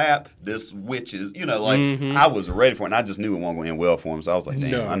clap this witches, I was ready for it. And I just knew it wasn't going to end well for them. So I was like,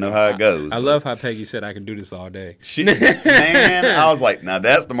 damn, I know how it goes. I love how Peggy said I could do this all day. Man, I was like, now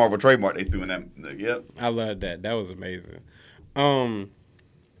that's the Marvel trademark they threw in that. Yep. I love that. That was amazing.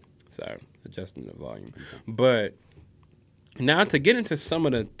 Sorry, adjusting the volume. But now to get into some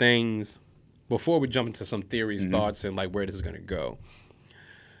of the things before we jump into some theories, thoughts, and like where this is gonna go,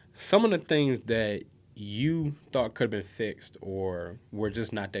 some of the things that you thought could have been fixed or were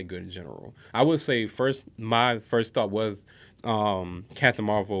just not that good in general. I would say my first thought was Captain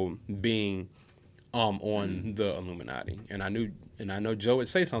Marvel being on the Illuminati, and I know Joe would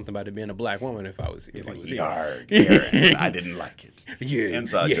say something about it being a black woman if it was Yarg, Aaron, I didn't like it. Yeah,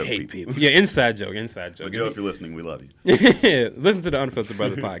 Inside you joke, hate people. Yeah, inside joke. But Joe, if you're listening, we love you. Listen to the Unfiltered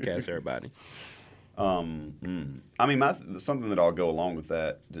Brother podcast, everybody. I mean, something that I'll go along with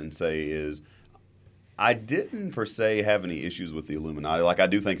that and say is, I didn't per se have any issues with the Illuminati. Like, I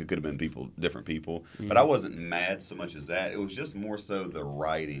do think it could have been different people, but I wasn't mad so much as that. It was just more so the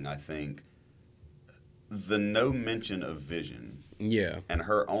writing, I think. The no mention of Vision. Yeah. And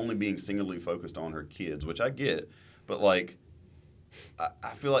her only being singularly focused on her kids, which I get, but like,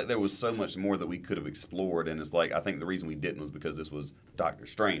 I feel like there was so much more that we could have explored, and it's like, I think the reason we didn't was because this was Doctor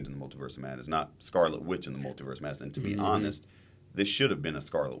Strange in the Multiverse of Madness, not Scarlet Witch in the Multiverse of Madness. And to be honest, this should have been a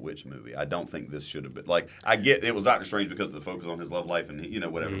Scarlet Witch movie. I don't think this should have been, like, I get it was Doctor Strange because of the focus on his love life and,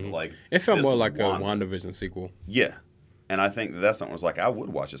 whatever, but like, it felt more like Wanda. a WandaVision sequel. Yeah. And I think that's something was like, I would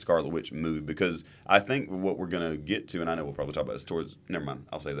watch a Scarlet Witch movie because I think what we're going to get to, and I know we'll probably talk about this never mind,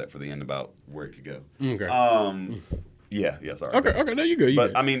 I'll save that for the end about where it could go. Okay. Yeah, sorry. Okay, no, you good.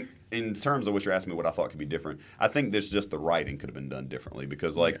 But, I mean, in terms of what you're asking me, what I thought could be different, I think there's just the writing could have been done differently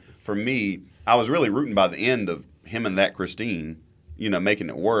because, like, for me, I was really rooting by the end of him and that Christine, making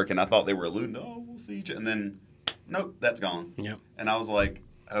it work, and I thought they were alluding to, we'll see each other, and then, nope, that's gone. Yep. And I was like,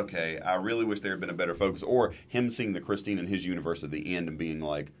 okay, I really wish there had been a better focus, or him seeing the Christine in his universe at the end and being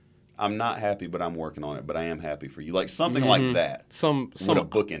like, I'm not happy, but I'm working on it, but I am happy for you. Like, something like that Some would have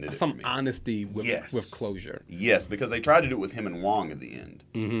bookended it some for me. honesty with closure. Yes, because they tried to do it with him and Wong at the end.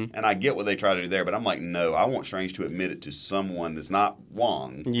 And I get what they tried to do there, but I'm like, no, I want Strange to admit it to someone that's not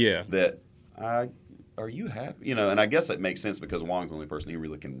Wong. Yeah. That, are you happy? And I guess it makes sense because Wong's the only person he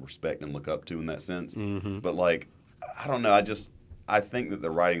really can respect and look up to in that sense. But, like, I don't know. I think that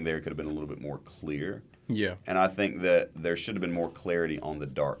the writing there could have been a little bit more clear. Yeah. And I think that there should have been more clarity on the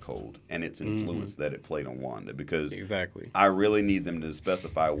Darkhold and its influence that it played on Wanda because I really need them to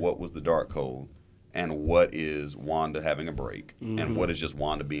specify what was the Darkhold and what is Wanda having a break and what is just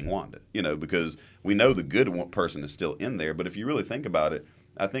Wanda being Wanda. Because we know the good person is still in there, but if you really think about it,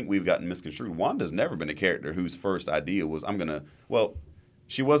 I think we've gotten misconstrued. Wanda's never been a character whose first idea was,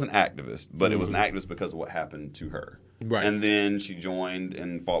 she was an activist, but it was an activist because of what happened to her. Right. And then she joined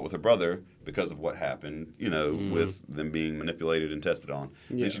and fought with her brother because of what happened, with them being manipulated and tested on.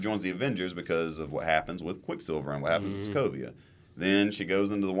 Yeah. Then she joins the Avengers because of what happens with Quicksilver and what happens to Sokovia. Then she goes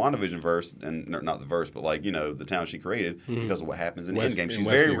into the WandaVision verse, and not the verse, but the town she created because of what happens in Endgame. She's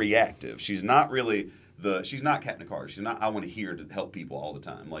very reactive. She's not really she's not Captain Carter. She's not, I want to hear to help people all the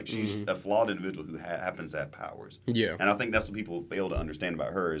time. Like, she's a flawed individual who happens to have powers. Yeah. And I think that's what people fail to understand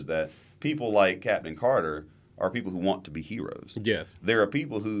about her is that people like Captain Carter are people who want to be heroes. Yes. There are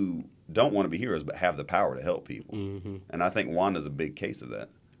people who don't want to be heroes but have the power to help people. And I think Wanda's a big case of that.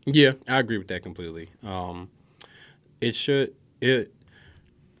 Yeah, I agree with that completely. Not even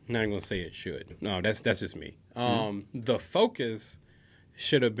going to say it should. No, that's just me. The focus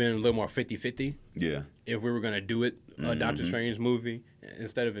should have been a little more 50-50. Yeah. If we were going to do it, a Doctor Strange movie,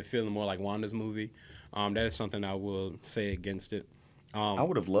 instead of it feeling more like Wanda's movie. That is something I will say against it. I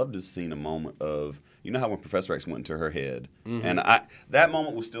would have loved to have seen a moment of, how when Professor X went into her head, and that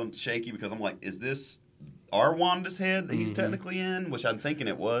moment was still shaky because I'm like, is this our Wanda's head that he's technically in? Which I'm thinking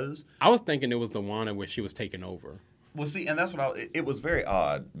it was. I was thinking it was the Wanda where she was taking over. Well, see, and that's what it was very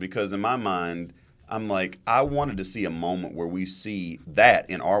odd because in my mind, I'm like, I wanted to see a moment where we see that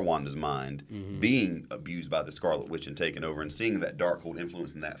in our Wanda's mind being abused by the Scarlet Witch and taken over and seeing that Darkhold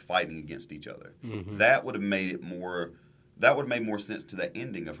influence and that fighting against each other. That would have made it more... That would have made more sense to that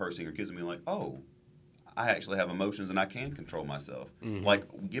ending of her seeing her kids and being like, oh, I actually have emotions and I can control myself. Like,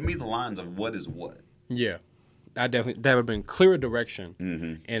 give me the lines of what is what. Yeah. That would have been clearer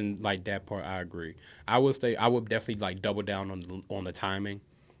direction. And, like, that part, I agree. I would definitely, like, double down on the timing.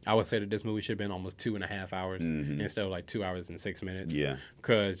 I would say that this movie should have been almost 2.5 hours instead of, like, 2 hours and 6 minutes. Yeah.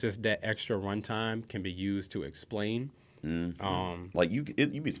 Because just that extra runtime can be used to explain. Like you'd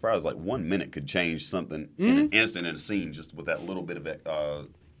be surprised. Like 1 minute could change something in an instant in a scene, just with that little bit of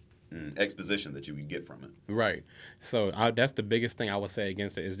exposition that you would get from it. Right. So that's the biggest thing I would say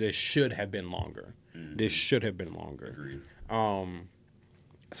against it is this should have been longer. This should have been longer. Agreed.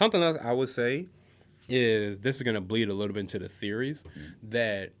 Something else I would say is this is going to bleed a little bit into the theories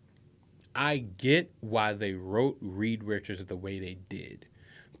that I get why they wrote Reed Richards the way they did.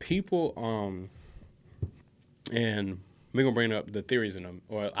 People and we're gonna bring up the theories in them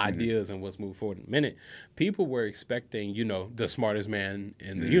or ideas and what's moved forward in a minute. People were expecting, the smartest man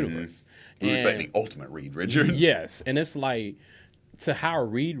in the universe. We were expecting ultimate Reed Richards. Yes, and it's like to how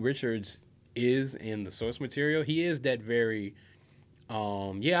Reed Richards is in the source material. He is that very.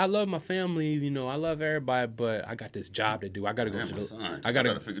 I love my family, I love everybody, but I got this job to do. I got to go to the. I got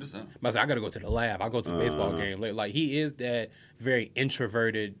to figure this out. I got to go to the lab. I go to the baseball game. Like he is that very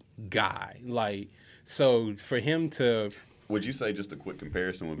introverted guy. Like so for him to. Would you say just a quick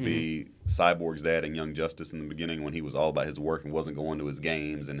comparison would be Cyborg's dad and Young Justice in the beginning when he was all about his work and wasn't going to his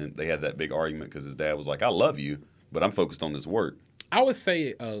games, and then they had that big argument because his dad was like, "I love you, but I'm focused on this work." I would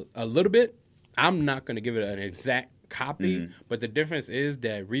say a little bit. I'm not going to give it an exact copy, but the difference is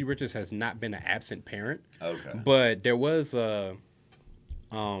that Reed Richards has not been an absent parent. Okay. But there was I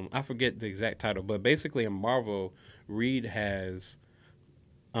forget the exact title, but basically in Marvel, Reed has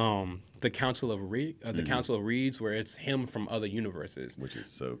the Council of Reeds, where it's him from other universes, which is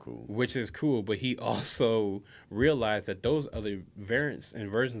so cool. Which is cool, but he also realized that those other variants and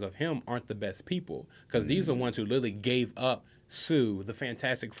versions of him aren't the best people because these are ones who literally gave up Sue, the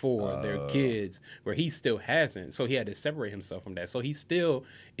Fantastic Four, their kids, where he still hasn't. So he had to separate himself from that. So he still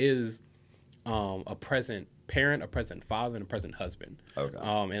is a present parent, a present father, and a present husband,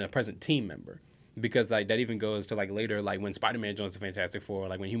 and a present team member. Because like that even goes to like later, like when Spider-Man joins the Fantastic Four,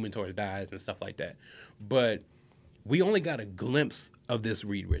 like when Human Torch dies and stuff like that. But we only got a glimpse of this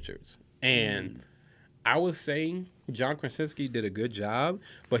Reed Richards, and I would say John Krasinski did a good job,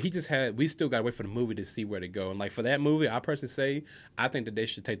 but we still got to wait for the movie to see where to go. And like for that movie, I personally say, I think that they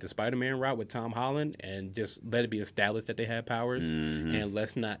should take the Spider-Man route with Tom Holland and just let it be established that they have powers, and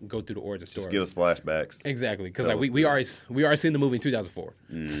let's not go through the origin story. Just give us flashbacks. Exactly, because like we already seen the movie in 2004,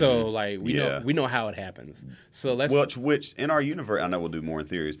 so like we know how it happens. So let's which in our universe, I know we'll do more in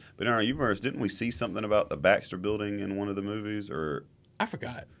theories, but in our universe, didn't we see something about the Baxter Building in one of the movies, or I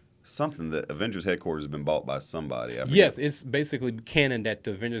forgot. Something that Avengers headquarters has been bought by somebody. Yes, it's basically canon that the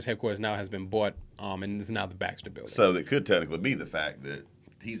Avengers headquarters now has been bought, and it's now the Baxter Building. So it could technically be the fact that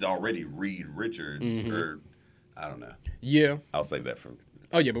he's already Reed Richards, or I don't know. Yeah, I'll save that for.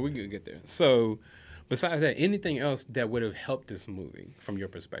 Oh yeah, but we can get there. So, besides that, anything else that would have helped this movie from your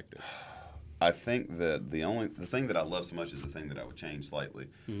perspective? I think that the thing that I love so much is the thing that I would change slightly.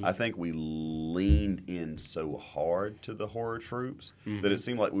 I think we leaned in so hard to the horror tropes that it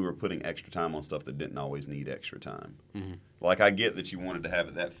seemed like we were putting extra time on stuff that didn't always need extra time. Like I get that you wanted to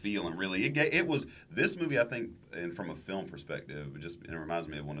have that feel, and really it was this movie. I think, and from a film perspective, it reminds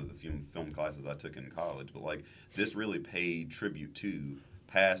me of one of the film classes I took in college. But like this really paid tribute to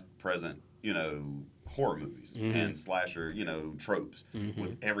past, present, horror movies and slasher, tropes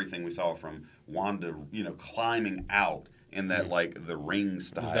with everything we saw from Wanda, climbing out in that like the Ring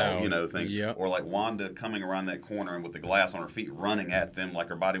style, thing, or like Wanda coming around that corner and with the glass on her feet running at them like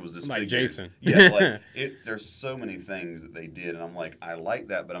her body was disfigured. Like Jason. Yeah, like there's so many things that they did, and I'm like, I like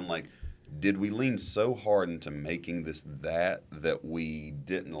that, but I'm like, did we lean so hard into making this that we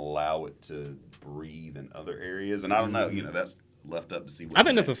didn't allow it to breathe in other areas? And I don't know, that's left up to see. I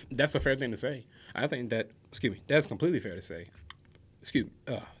think that's a fair thing to say. I think that's completely fair to say.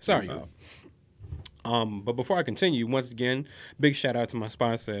 Sorry, y'all. But before I continue, once again, big shout out to my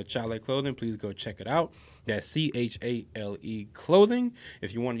sponsor, Chale Clothing. Please go check it out. That's CHALE Clothing.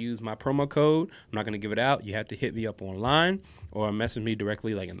 If you want to use my promo code, I'm not going to give it out. You have to hit me up online or message me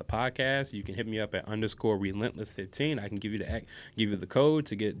directly, like in the podcast. You can hit me up at _relentless15. I can give you the code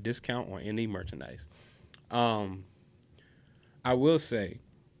to get a discount on any merchandise. I will say,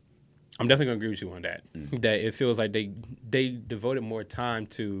 I'm definitely going to agree with you on that. That it feels like they devoted more time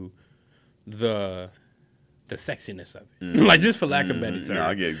to the sexiness of it. Like, just for lack of better term. No,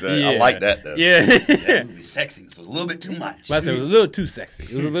 I get exactly. Yeah. I like that, though. Yeah. That movie sexiness was a little bit too much. Like I said, it was a little too sexy.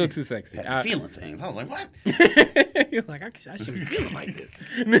 It was a little too sexy. I feeling things. I was like, what? You're like, I should be feeling like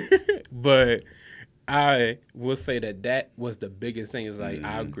this. But I will say that was the biggest thing. Is like,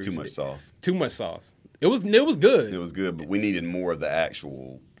 I agree Too with much it. sauce. Too much sauce. It was good. It was good, but we needed more of the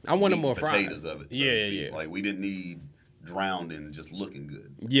actual I wanted more potatoes fries. of it, so to speak. Like, we didn't need drowned in just looking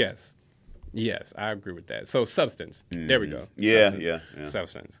good. Yes, I agree with that. So, substance. There we go. Yeah, substance. yeah.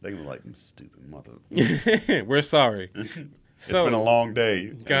 Substance. They were like, stupid mother. We're sorry. It's been a long day.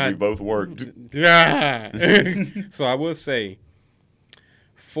 God. We both worked. So, I will say,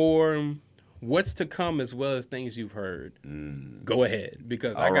 for what's to come as well as things you've heard, go ahead.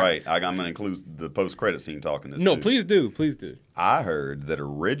 Because I'm going to include the post-credit scene talking this. No, too. Please do. I heard that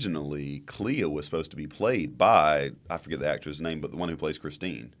originally Clea was supposed to be played by, I forget the actress' name, but the one who plays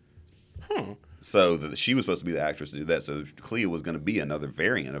Christine. So that she was supposed to be the actress to do that. So Clea was going to be another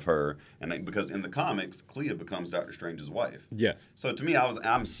variant of her, and because in the comics, Clea becomes Doctor Strange's wife. Yes. So to me,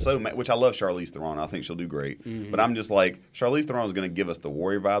 I'm so mad, which I love Charlize Theron. I think she'll do great. But I'm just like, Charlize Theron is going to give us the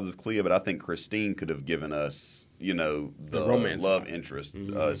warrior vibes of Clea, but I think Christine could have given us, the romance love interest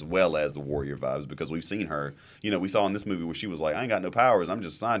as well as the warrior vibes, because we've seen her. We saw in this movie where she was like, I ain't got no powers, I'm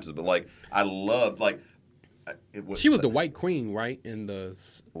just a scientist. But like, I loved she was the White Queen, right? In the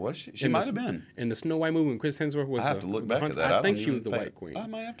was she? She might have been in the Snow White movie when Chris Hemsworth was. I have to look back at that. I think she was the White Queen. I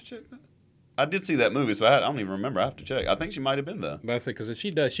might have to check that. I did see that movie, so I don't even remember. I have to check. I think she might have been though. But I said, because if she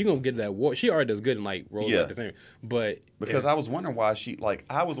does, she gonna get that war. She already does good in like roles like the same. But because I was wondering why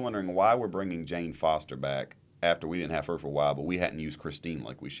I was wondering why we're bringing Jane Foster back after we didn't have her for a while, but we hadn't used Christine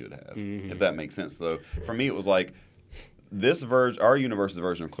like we should have. If that makes sense, though. For me, it was like, our universe's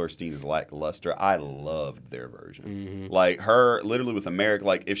version of Christine is lackluster. I loved their version. Like her, literally with America,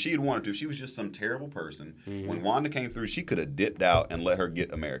 like if she had wanted to, if she was just some terrible person, when Wanda came through, she could have dipped out and let her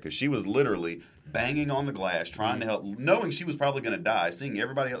get America. She was literally banging on the glass, trying to help, knowing she was probably going to die, seeing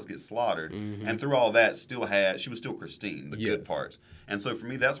everybody else get slaughtered, and through all that, she was still Christine, the good parts. And so for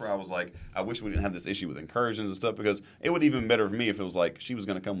me, that's where I was like, I wish we didn't have this issue with incursions and stuff, because it would even better for me if it was like she was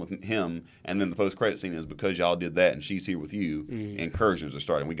going to come with him, and then the post-credit scene is because y'all did that and she's here with you, incursions are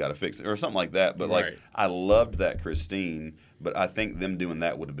starting, we got to fix it, or something like that. But like, I loved that Christine, but I think them doing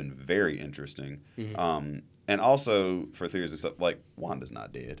that would have been very interesting. And also for theories and stuff, like Wanda's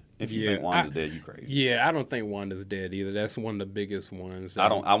not dead. If you think Wanda's dead, you crazy. Yeah, I don't think Wanda's dead either. That's one of the biggest ones.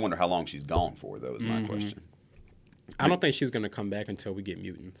 I wonder how long she's gone for, though, is my question. I don't think she's going to come back until we get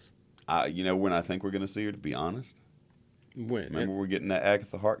mutants. When I think we're going to see her, to be honest? When? Remember we're getting that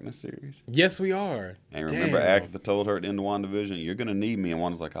Agatha Harkness series? Yes, we are. And remember Agatha told her at the end of WandaVision, you're going to need me. And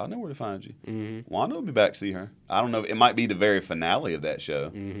Wanda's like, I know where to find you. Wanda will be back to see her. I don't know. It might be the very finale of that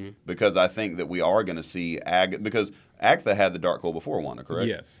show. Because I think that we are going to see Agatha. Because Agatha had the Darkhold before Wanda, correct?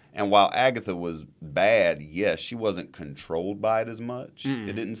 Yes. And while Agatha was bad, yes, she wasn't controlled by it as much.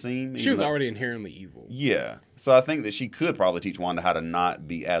 It didn't seem. She was already inherently evil. Yeah. So I think that she could probably teach Wanda how to not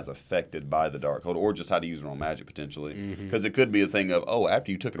be as affected by the Darkhold, or just how to use her own magic potentially. Because it could be a thing of,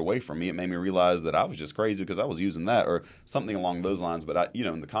 after you took it away from me, it made me realize that I was just crazy because I was using that, or something along those lines. But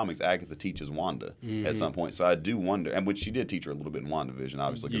in the comics, Agatha teaches Wanda at some point. So I do wonder, and which she did teach her a little bit in WandaVision,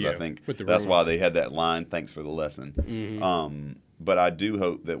 obviously, because I think that's why they had that line, "Thanks for the lesson." But I do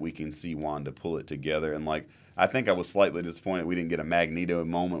hope that we can see Wanda pull it together. And I think I was slightly disappointed we didn't get a Magneto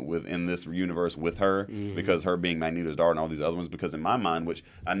moment within this universe with her, because her being Magneto's daughter and all these other ones. Because in my mind, which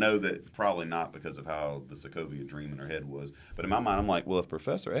I know that probably not because of how the Sokovia dream in her head was, but in my mind, I'm like, well, if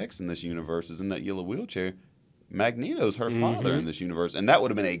Professor X in this universe is in that yellow wheelchair, Magneto's her father in this universe. And that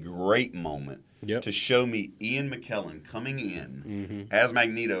would have been a great moment to show me Ian McKellen coming in as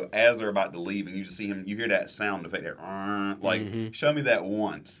Magneto as they're about to leave. And you just see him, you hear that sound effect there. Show me that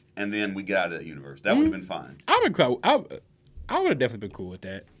once. And then we get out of that universe. That would have been fine. I would have definitely been cool with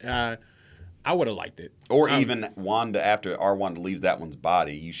that. I would have liked it. Or even Wanda, after our Wanda leaves that one's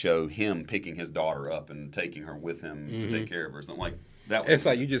body, you show him picking his daughter up and taking her with him to take care of her. Something like that. It's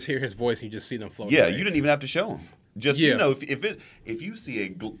like you just hear his voice and you just see them floating. Yeah, you didn't even have to show him. Just, if you see a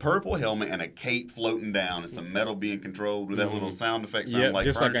purple helmet and a cape floating down and some metal being controlled with that little sound effect, like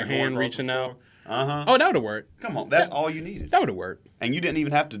just like a hand reaching out. Oh, that would have worked. Come on, that's all you needed. That would have worked. And you didn't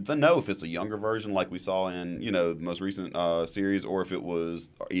even have to know if it's a younger version like we saw in, the most recent series, or if it was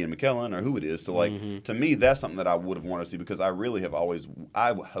Ian McKellen or who it is. So, to me, that's something that I would have wanted to see, because I really have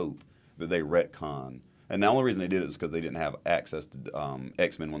I hope that they retcon. And the only reason they did it is because they didn't have access to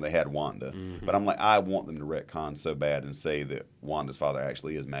X-Men when they had Wanda. But I'm like, I want them to retcon so bad and say that Wanda's father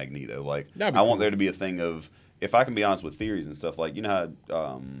actually is Magneto. I want there to be a thing of, if I can be honest with theories and stuff, you know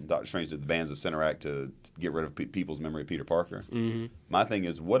how Doctor Strange did the Bands of Cyttorak to get rid of people's memory of Peter Parker? My thing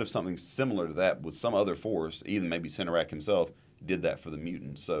is, what if something similar to that with some other force, even maybe Cyttorak himself, did that for the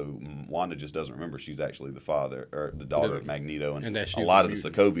mutants? So Wanda just doesn't remember she's actually the father or the daughter of Magneto, and a lot of the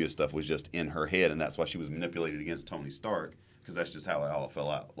Sokovia stuff was just in her head, and that's why she was manipulated against Tony Stark, because that's just how it all fell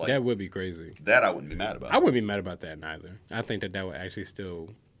out. That would be crazy. That I wouldn't be mad about. I wouldn't be mad about that neither. I think that would actually still,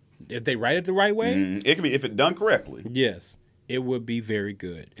 if they write it the right way, it could be, if it done correctly. Yes, it would be very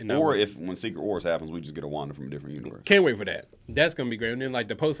good. And or if when Secret Wars happens, we just get a Wanda from a different universe. Can't wait for that. That's gonna be great. And then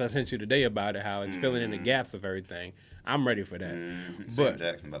the post I sent you today about it, how it's filling in the gaps of everything. I'm ready for that. Sam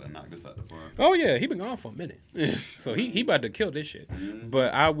Jackson about to knock this out the park. Oh yeah, he been gone for a minute, so he about to kill this shit.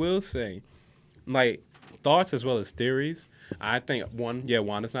 But I will say, thoughts as well as theories. I think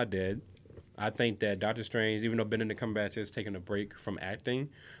Wanda's not dead. I think that Doctor Strange, even though Benedict Cumberbatch is taking a break from acting,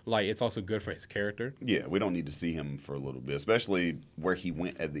 it's also good for his character. Yeah, we don't need to see him for a little bit, especially where he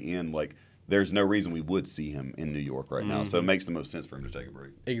went at the end. there's no reason we would see him in New York right now. So it Mhm. makes the most sense for him to take a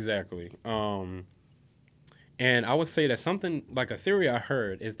break. Exactly. And I would say that something like a theory I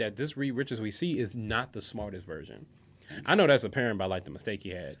heard is that this Reed Richards we see is not the smartest version. I know that's apparent by like the mistake he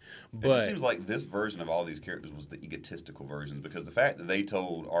had, It but just seems like this version of all these characters was the egotistical versions because the fact that they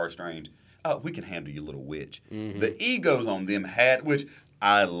told R. Strange, "Oh, we can handle you, little witch," the egos on them had, which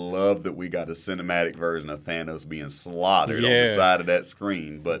I love that we got a cinematic version of Thanos being slaughtered on the Yeah. side of that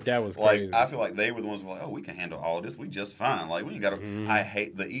screen. But That was like, crazy. I feel like they were the ones who were like, "Oh, we can handle all this. We just fine. Like, we ain't got to." Mm-hmm. I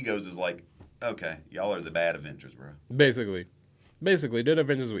hate the egos. Is like, okay, y'all are the bad Avengers, bro. basically, they're the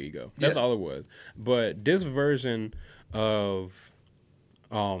Avengers with ego. That's Yeah. all it was. But this version of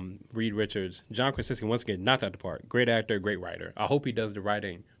Reed Richards, John Krasinski, once again, not out the park. Great actor, great writer. I hope he does the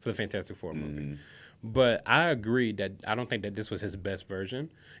writing for the Fantastic Four movie. But I agree that I don't think that this was his best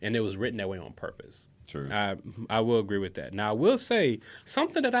version, and it was written that way on purpose. True. I will agree with that. Now I will say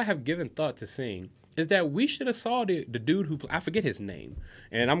something that I have given thought to seeing is that we should have saw the dude who I forget his name,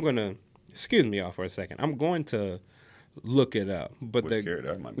 and I'm gonna excuse me y'all for a second. I'm going to look it up. But Which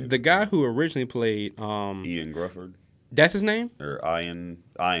character? That might be the guy who originally played Ian Grufford that's his name. or Ian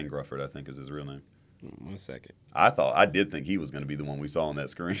Grufford, I think is his real name. 1 second. I did think he was going to be the one we saw on that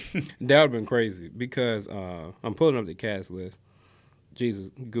screen. That would have been crazy because I'm pulling up the cast list. Jesus,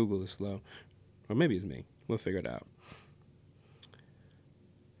 Google is slow. Or maybe it's me. We'll figure it out.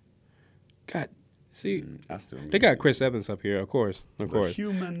 God, see, I still they got Chris Evans up here, of course. Of the course.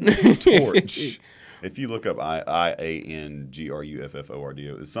 Human Torch. If you look up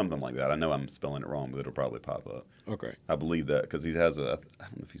IANGRUFFORD, it's something like that. I know I'm spelling it wrong, but it'll probably pop up. Okay. I believe that because he has a. I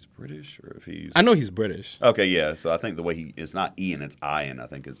don't know if he's British or if he's. I know he's British. Okay, yeah. So I think the way it's not Ian, it's Ian. I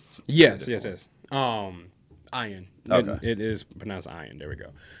think it's. Yes. Iron. Okay. It is pronounced Iron. There we go.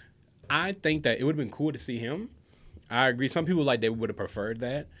 I think that it would have been cool to see him. I agree. Some people they would have preferred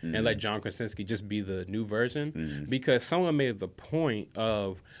that and let John Krasinski just be the new version because someone made the point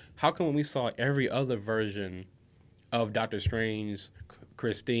of how come when we saw every other version of Doctor Strange,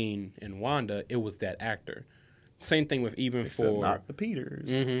 Christine, and Wanda, it was that actor. Same thing with Except not the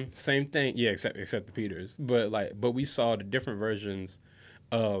Peters. Same thing, yeah, except the Peters. But we saw the different versions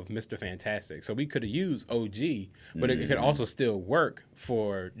of Mr. Fantastic, so we could have used OG, but it could also still work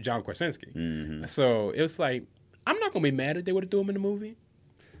for John Krasinski. So it was like I'm not gonna be mad if they would have threw him in the movie,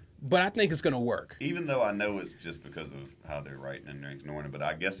 but I think it's gonna work. Even though I know it's just because of how they're writing and they're ignoring it, but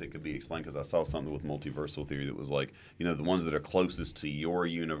I guess it could be explained because I saw something with multiversal theory that was like, the ones that are closest to your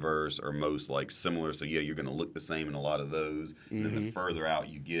universe are most like similar. So yeah, you're going to look the same in a lot of those. And then the further out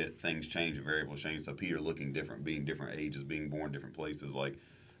you get, things change and variables change. So Peter looking different, being different ages, being born different places, like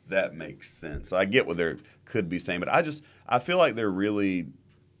that makes sense. So I get what they could be saying, but I feel like they're really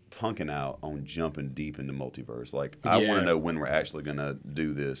punking out on jumping deep into multiverse. Like I want to know when we're actually going to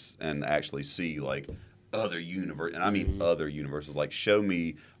do this and actually see like other universe, and I mean other universes. Like show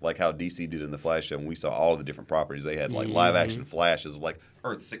me like how DC did in the Flash show when we saw all the different properties they had, like live action Flashes, like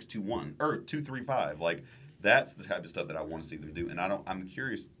Earth 621, Earth 235. Like that's the type of stuff that I want to see them do. And I'm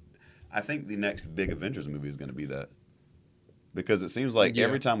curious. I think the next big Avengers movie is going to be that. Because it seems like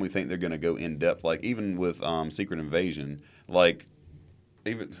every time we think they're going to go in depth, like even with Secret Invasion, like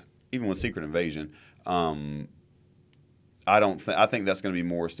even with Secret Invasion, I think that's going to be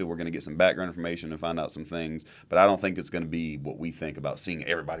more still. We're going to get some background information and find out some things, but I don't think it's going to be what we think about seeing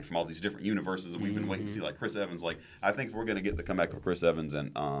everybody from all these different universes that we've been waiting to see, like Chris Evans. Like I think if we're going to get the comeback of Chris Evans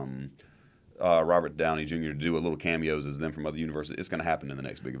and Robert Downey Jr. to do a little cameos as them from other universes, it's going to happen in the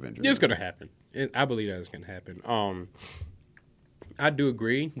next big Avengers. It's going to happen. I believe that it's going to happen. I do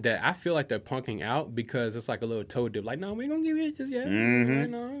agree that I feel like they're punking out because it's like a little toe dip. Like, no, we ain't gonna give you it just yet. Like,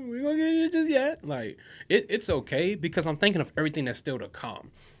 no, we ain't gonna give you it just yet. Like, it's okay because I'm thinking of everything that's still to come.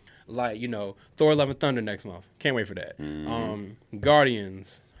 Like, Thor: Love and Thunder next month. Can't wait for that.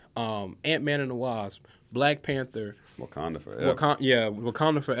 Guardians, Ant-Man and the Wasp, Black Panther, Wakanda Forever.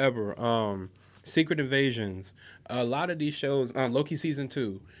 Wakanda Forever. Secret Invasions, a lot of these shows, Loki season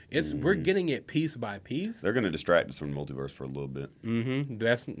 2. We're getting it piece by piece. They're going to distract us from the multiverse for a little bit.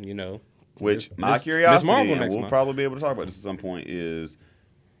 That's Which my curiosity, Marvel and next we'll month. probably be able to talk about this at some point, is: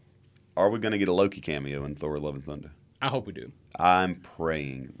 are we going to get a Loki cameo in Thor: Love and Thunder? I hope we do. I'm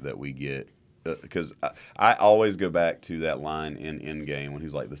praying that we get. Because I always go back to that line in Endgame when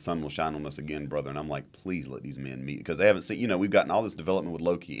he's like, "The sun will shine on us again, brother," and I'm like, "Please let these men meet," because they haven't seen. We've gotten all this development with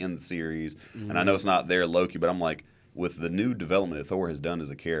Loki in the series, and I know it's not their Loki, but I'm like, with the new development that Thor has done as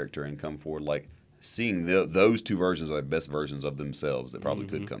a character and come forward, like seeing those two versions are the best versions of themselves that probably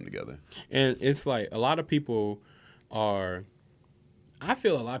could come together. And it's like a lot of people are. I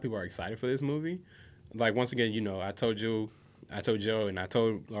feel a lot of people are excited for this movie. Like once again, I told you. I told Joe and I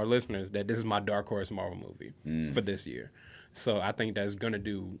told our listeners that this is my dark horse Marvel movie for this year. So I think that's gonna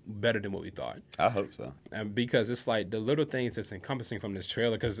do better than what we thought. I hope so. And because it's like the little things that's encompassing from this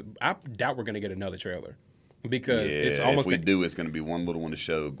trailer. Because I doubt we're gonna get another trailer. Because it's almost if we do, it's going to be one little one to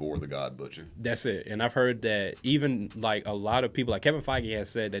show Gore the God Butcher. That's it. And I've heard that even like a lot of people, like Kevin Feige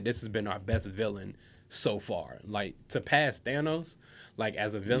has said that this has been our best villain so far. Like to pass Thanos, like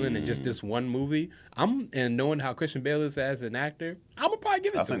as a villain in just this one movie, and knowing how Christian Bale is as an actor, I'm gonna probably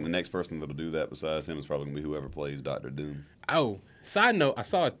give it to him. I think the next person that'll do that besides him is probably going to be whoever plays Doctor Doom. Oh, side note, I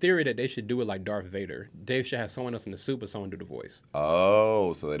saw a theory that they should do it like Darth Vader. They should have someone else in the suit, but someone do the voice.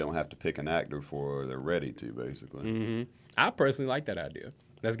 Oh, so they don't have to pick an actor before they're ready to, basically. I personally like that idea.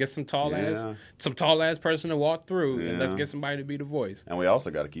 Let's get some tall ass person to walk through, and let's get somebody to be the voice. And we also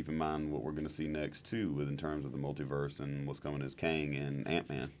got to keep in mind what we're going to see next too, in terms of the multiverse and what's coming as Kang and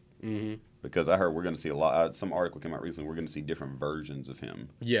Ant-Man. Because I heard we're going to see a lot. Some article came out recently. We're going to see different versions of him.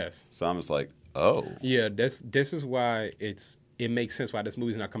 Yes. So I'm just like, oh. Yeah, this is why it makes sense why this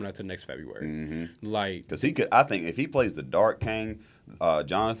movie's not coming out till next February. Like, because he could, I think, if he plays the Dark Kang,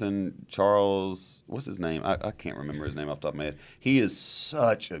 Jonathan Charles, what's his name? I can't remember his name off the top of my head. He is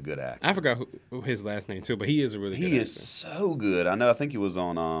such a good actor. I forgot who his last name too, but he is a really good actor. He is so good. I know. I think he was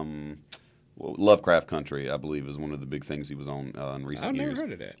on Lovecraft Country, I believe, is one of the big things he was on in recent years. I've never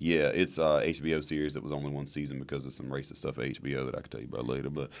heard of that. Yeah, it's a HBO series that was only one season because of some racist stuff at HBO that I could tell you about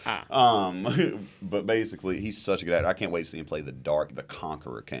later. But but basically, he's such a good actor. I can't wait to see him play the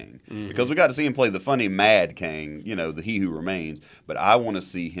Conqueror Kang. Because we got to see him play the funny Mad Kang, the He Who Remains. But I want to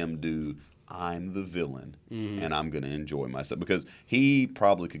see him do I'm the villain, and I'm going to enjoy myself. Because he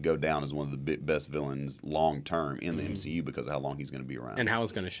probably could go down as one of the best villains long term in the MCU because of how long he's going to be around. And how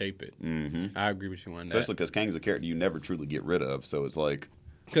it's going to shape it. I agree with you on that. Especially because Kang's a character you never truly get rid of. So it's like,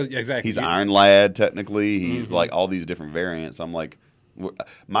 exactly, he's Iron Lad, technically. He's like all these different variants. I'm like,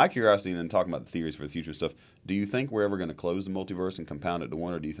 my curiosity in talking about the theories for the future stuff, do you think we're ever going to close the multiverse and compound it to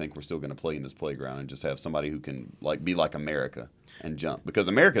one, or do you think we're still going to play in this playground and just have somebody who can be like America and jump? Because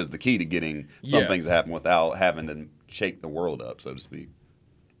America is the key to getting some things to happen without having to shake the world up, so to speak.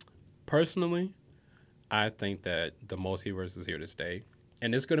 Personally, I think that the multiverse is here to stay.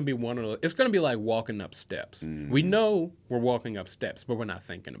 And it's going to be it's going to be like walking up steps. We know we're walking up steps, but we're not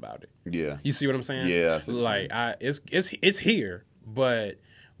thinking about it. Yeah. You see what I'm saying? Yeah. It's here, but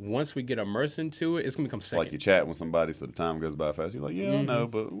once we get immersed into it, it's going to become second. Like you chat with somebody, so the time goes by fast. You're like, yeah, I know,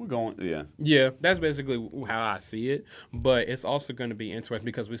 but we're going, yeah. Yeah, that's basically how I see it. But it's also going to be interesting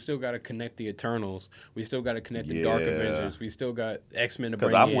because we still got to connect the Eternals. We still got to connect the Dark Avengers. We still got X-Men to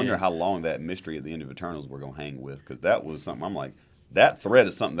bring in. Because I wonder how long that mystery at the end of Eternals we're going to hang with. Because that was something I'm like, that thread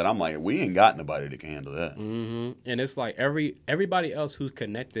is something that I'm like, we ain't got nobody that can handle that. And it's like everybody else who's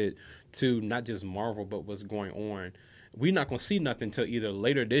connected to not just Marvel, but what's going on, we're not going to see nothing until either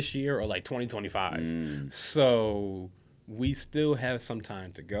later this year or like 2025. So we still have some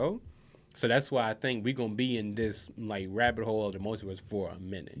time to go. So that's why I think we're going to be in this like rabbit hole of the multiverse for a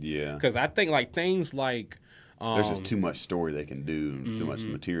minute. Yeah. Because I think like things like... there's just too much story they can do and too much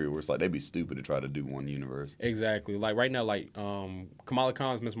material where it's like they'd be stupid to try to do one universe. Exactly. Like right now, like Kamala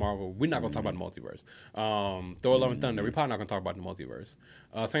Khan's Ms. Marvel, we're not going to talk about the multiverse. Thor Love and Thunder, we're probably not going to talk about the multiverse.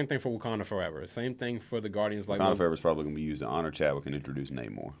 Same thing for Wakanda Forever. Same thing for the Guardians. Wakanda Forever is probably going to be used to honor Chadwick and introduce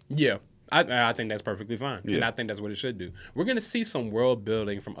Namor. Yeah. I think that's perfectly fine. Yeah. And I think that's what it should do. We're going to see some world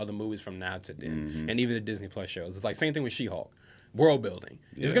building from other movies from now to then. And even the Disney Plus shows. It's like same thing with She-Hulk. World building.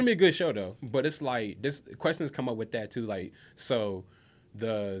 Yeah. It's gonna be a good show though, but it's like this questions come up with that too. Like, so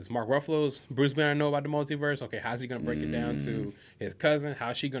does Mark Ruffalo's Bruce Banner know about the multiverse? Okay, how's he gonna break it down to his cousin?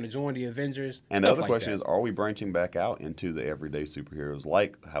 How's she gonna join the Avengers? And the other question is, are we branching back out into the everyday superheroes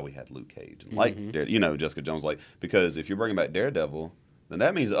like how we had Luke Cage, and like Jessica Jones? Like, because if you're bringing back Daredevil, then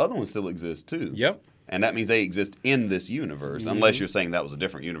that means the other ones still exist too. Yep. And that means they exist in this universe, unless you're saying that was a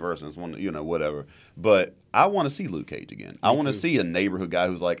different universe and it's one, whatever. But I want to see Luke Cage again. I want to see a neighborhood guy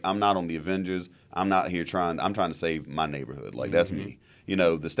who's like, I'm not on the Avengers. I'm not here I'm trying to save my neighborhood. Like, that's me.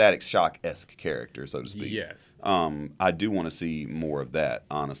 The Static Shock-esque character, so to speak. Yes. I do want to see more of that,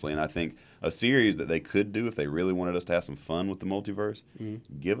 honestly. And I think a series that they could do if they really wanted us to have some fun with the multiverse,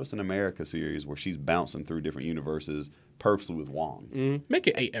 give us an America series where she's bouncing through different universes purposely with Wong. Make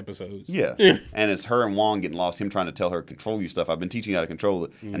it 8 episodes. Yeah. And it's her and Wong getting lost, him trying to tell her, control you stuff. I've been teaching you how to control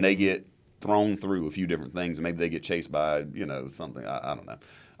it. And they get thrown through a few different things. And maybe they get chased by, something. I don't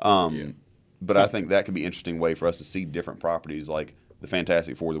know. But I think that could be an interesting way for us to see different properties. Like, the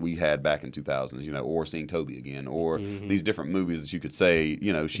Fantastic Four that we had back in 2000s, you know, or seeing Toby again, or these different movies that you could say,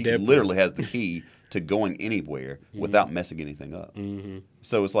 you know, she Deadpool. literally has the key to going anywhere without messing anything up.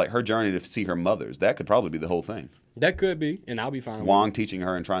 So it's like her journey to see her mothers. That could probably be the whole thing. That could be, and I'll be fine Wong with teaching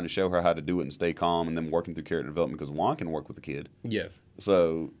her and trying to show her how to do it and stay calm, and then working through character development because Wong can work with a kid. it. Yes.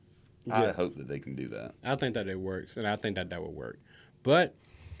 So I Yeah. hope that they can do that. I think that it works, and I think that would work. But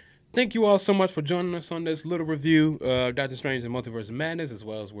thank you all so much for joining us on this little review of Doctor Strange and Multiverse of Madness, as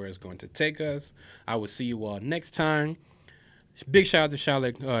well as where it's going to take us. I will see you all next time. Big shout out to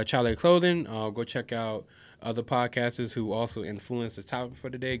Chalet Clothing. Go check out other podcasters who also influenced the topic for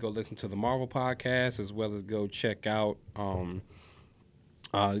today. Go listen to the Marvel podcast, as well as go check out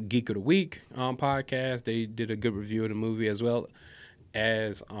Geek of the Week podcast. They did a good review of the movie, as well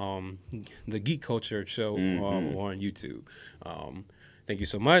as the Geek Culture show on YouTube. Thank you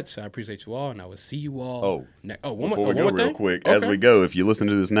so much. I appreciate you all, and I will see you all. Before we go real quick, as we go, if you listen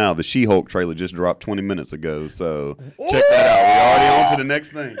to this now, the She-Hulk trailer just dropped 20 minutes ago, so check that out. We're already on to the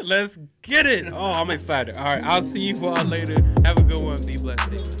next thing. Let's get it. Oh, I'm excited. All right, I'll see you all later. Have a good one. Be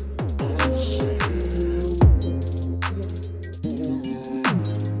blessed.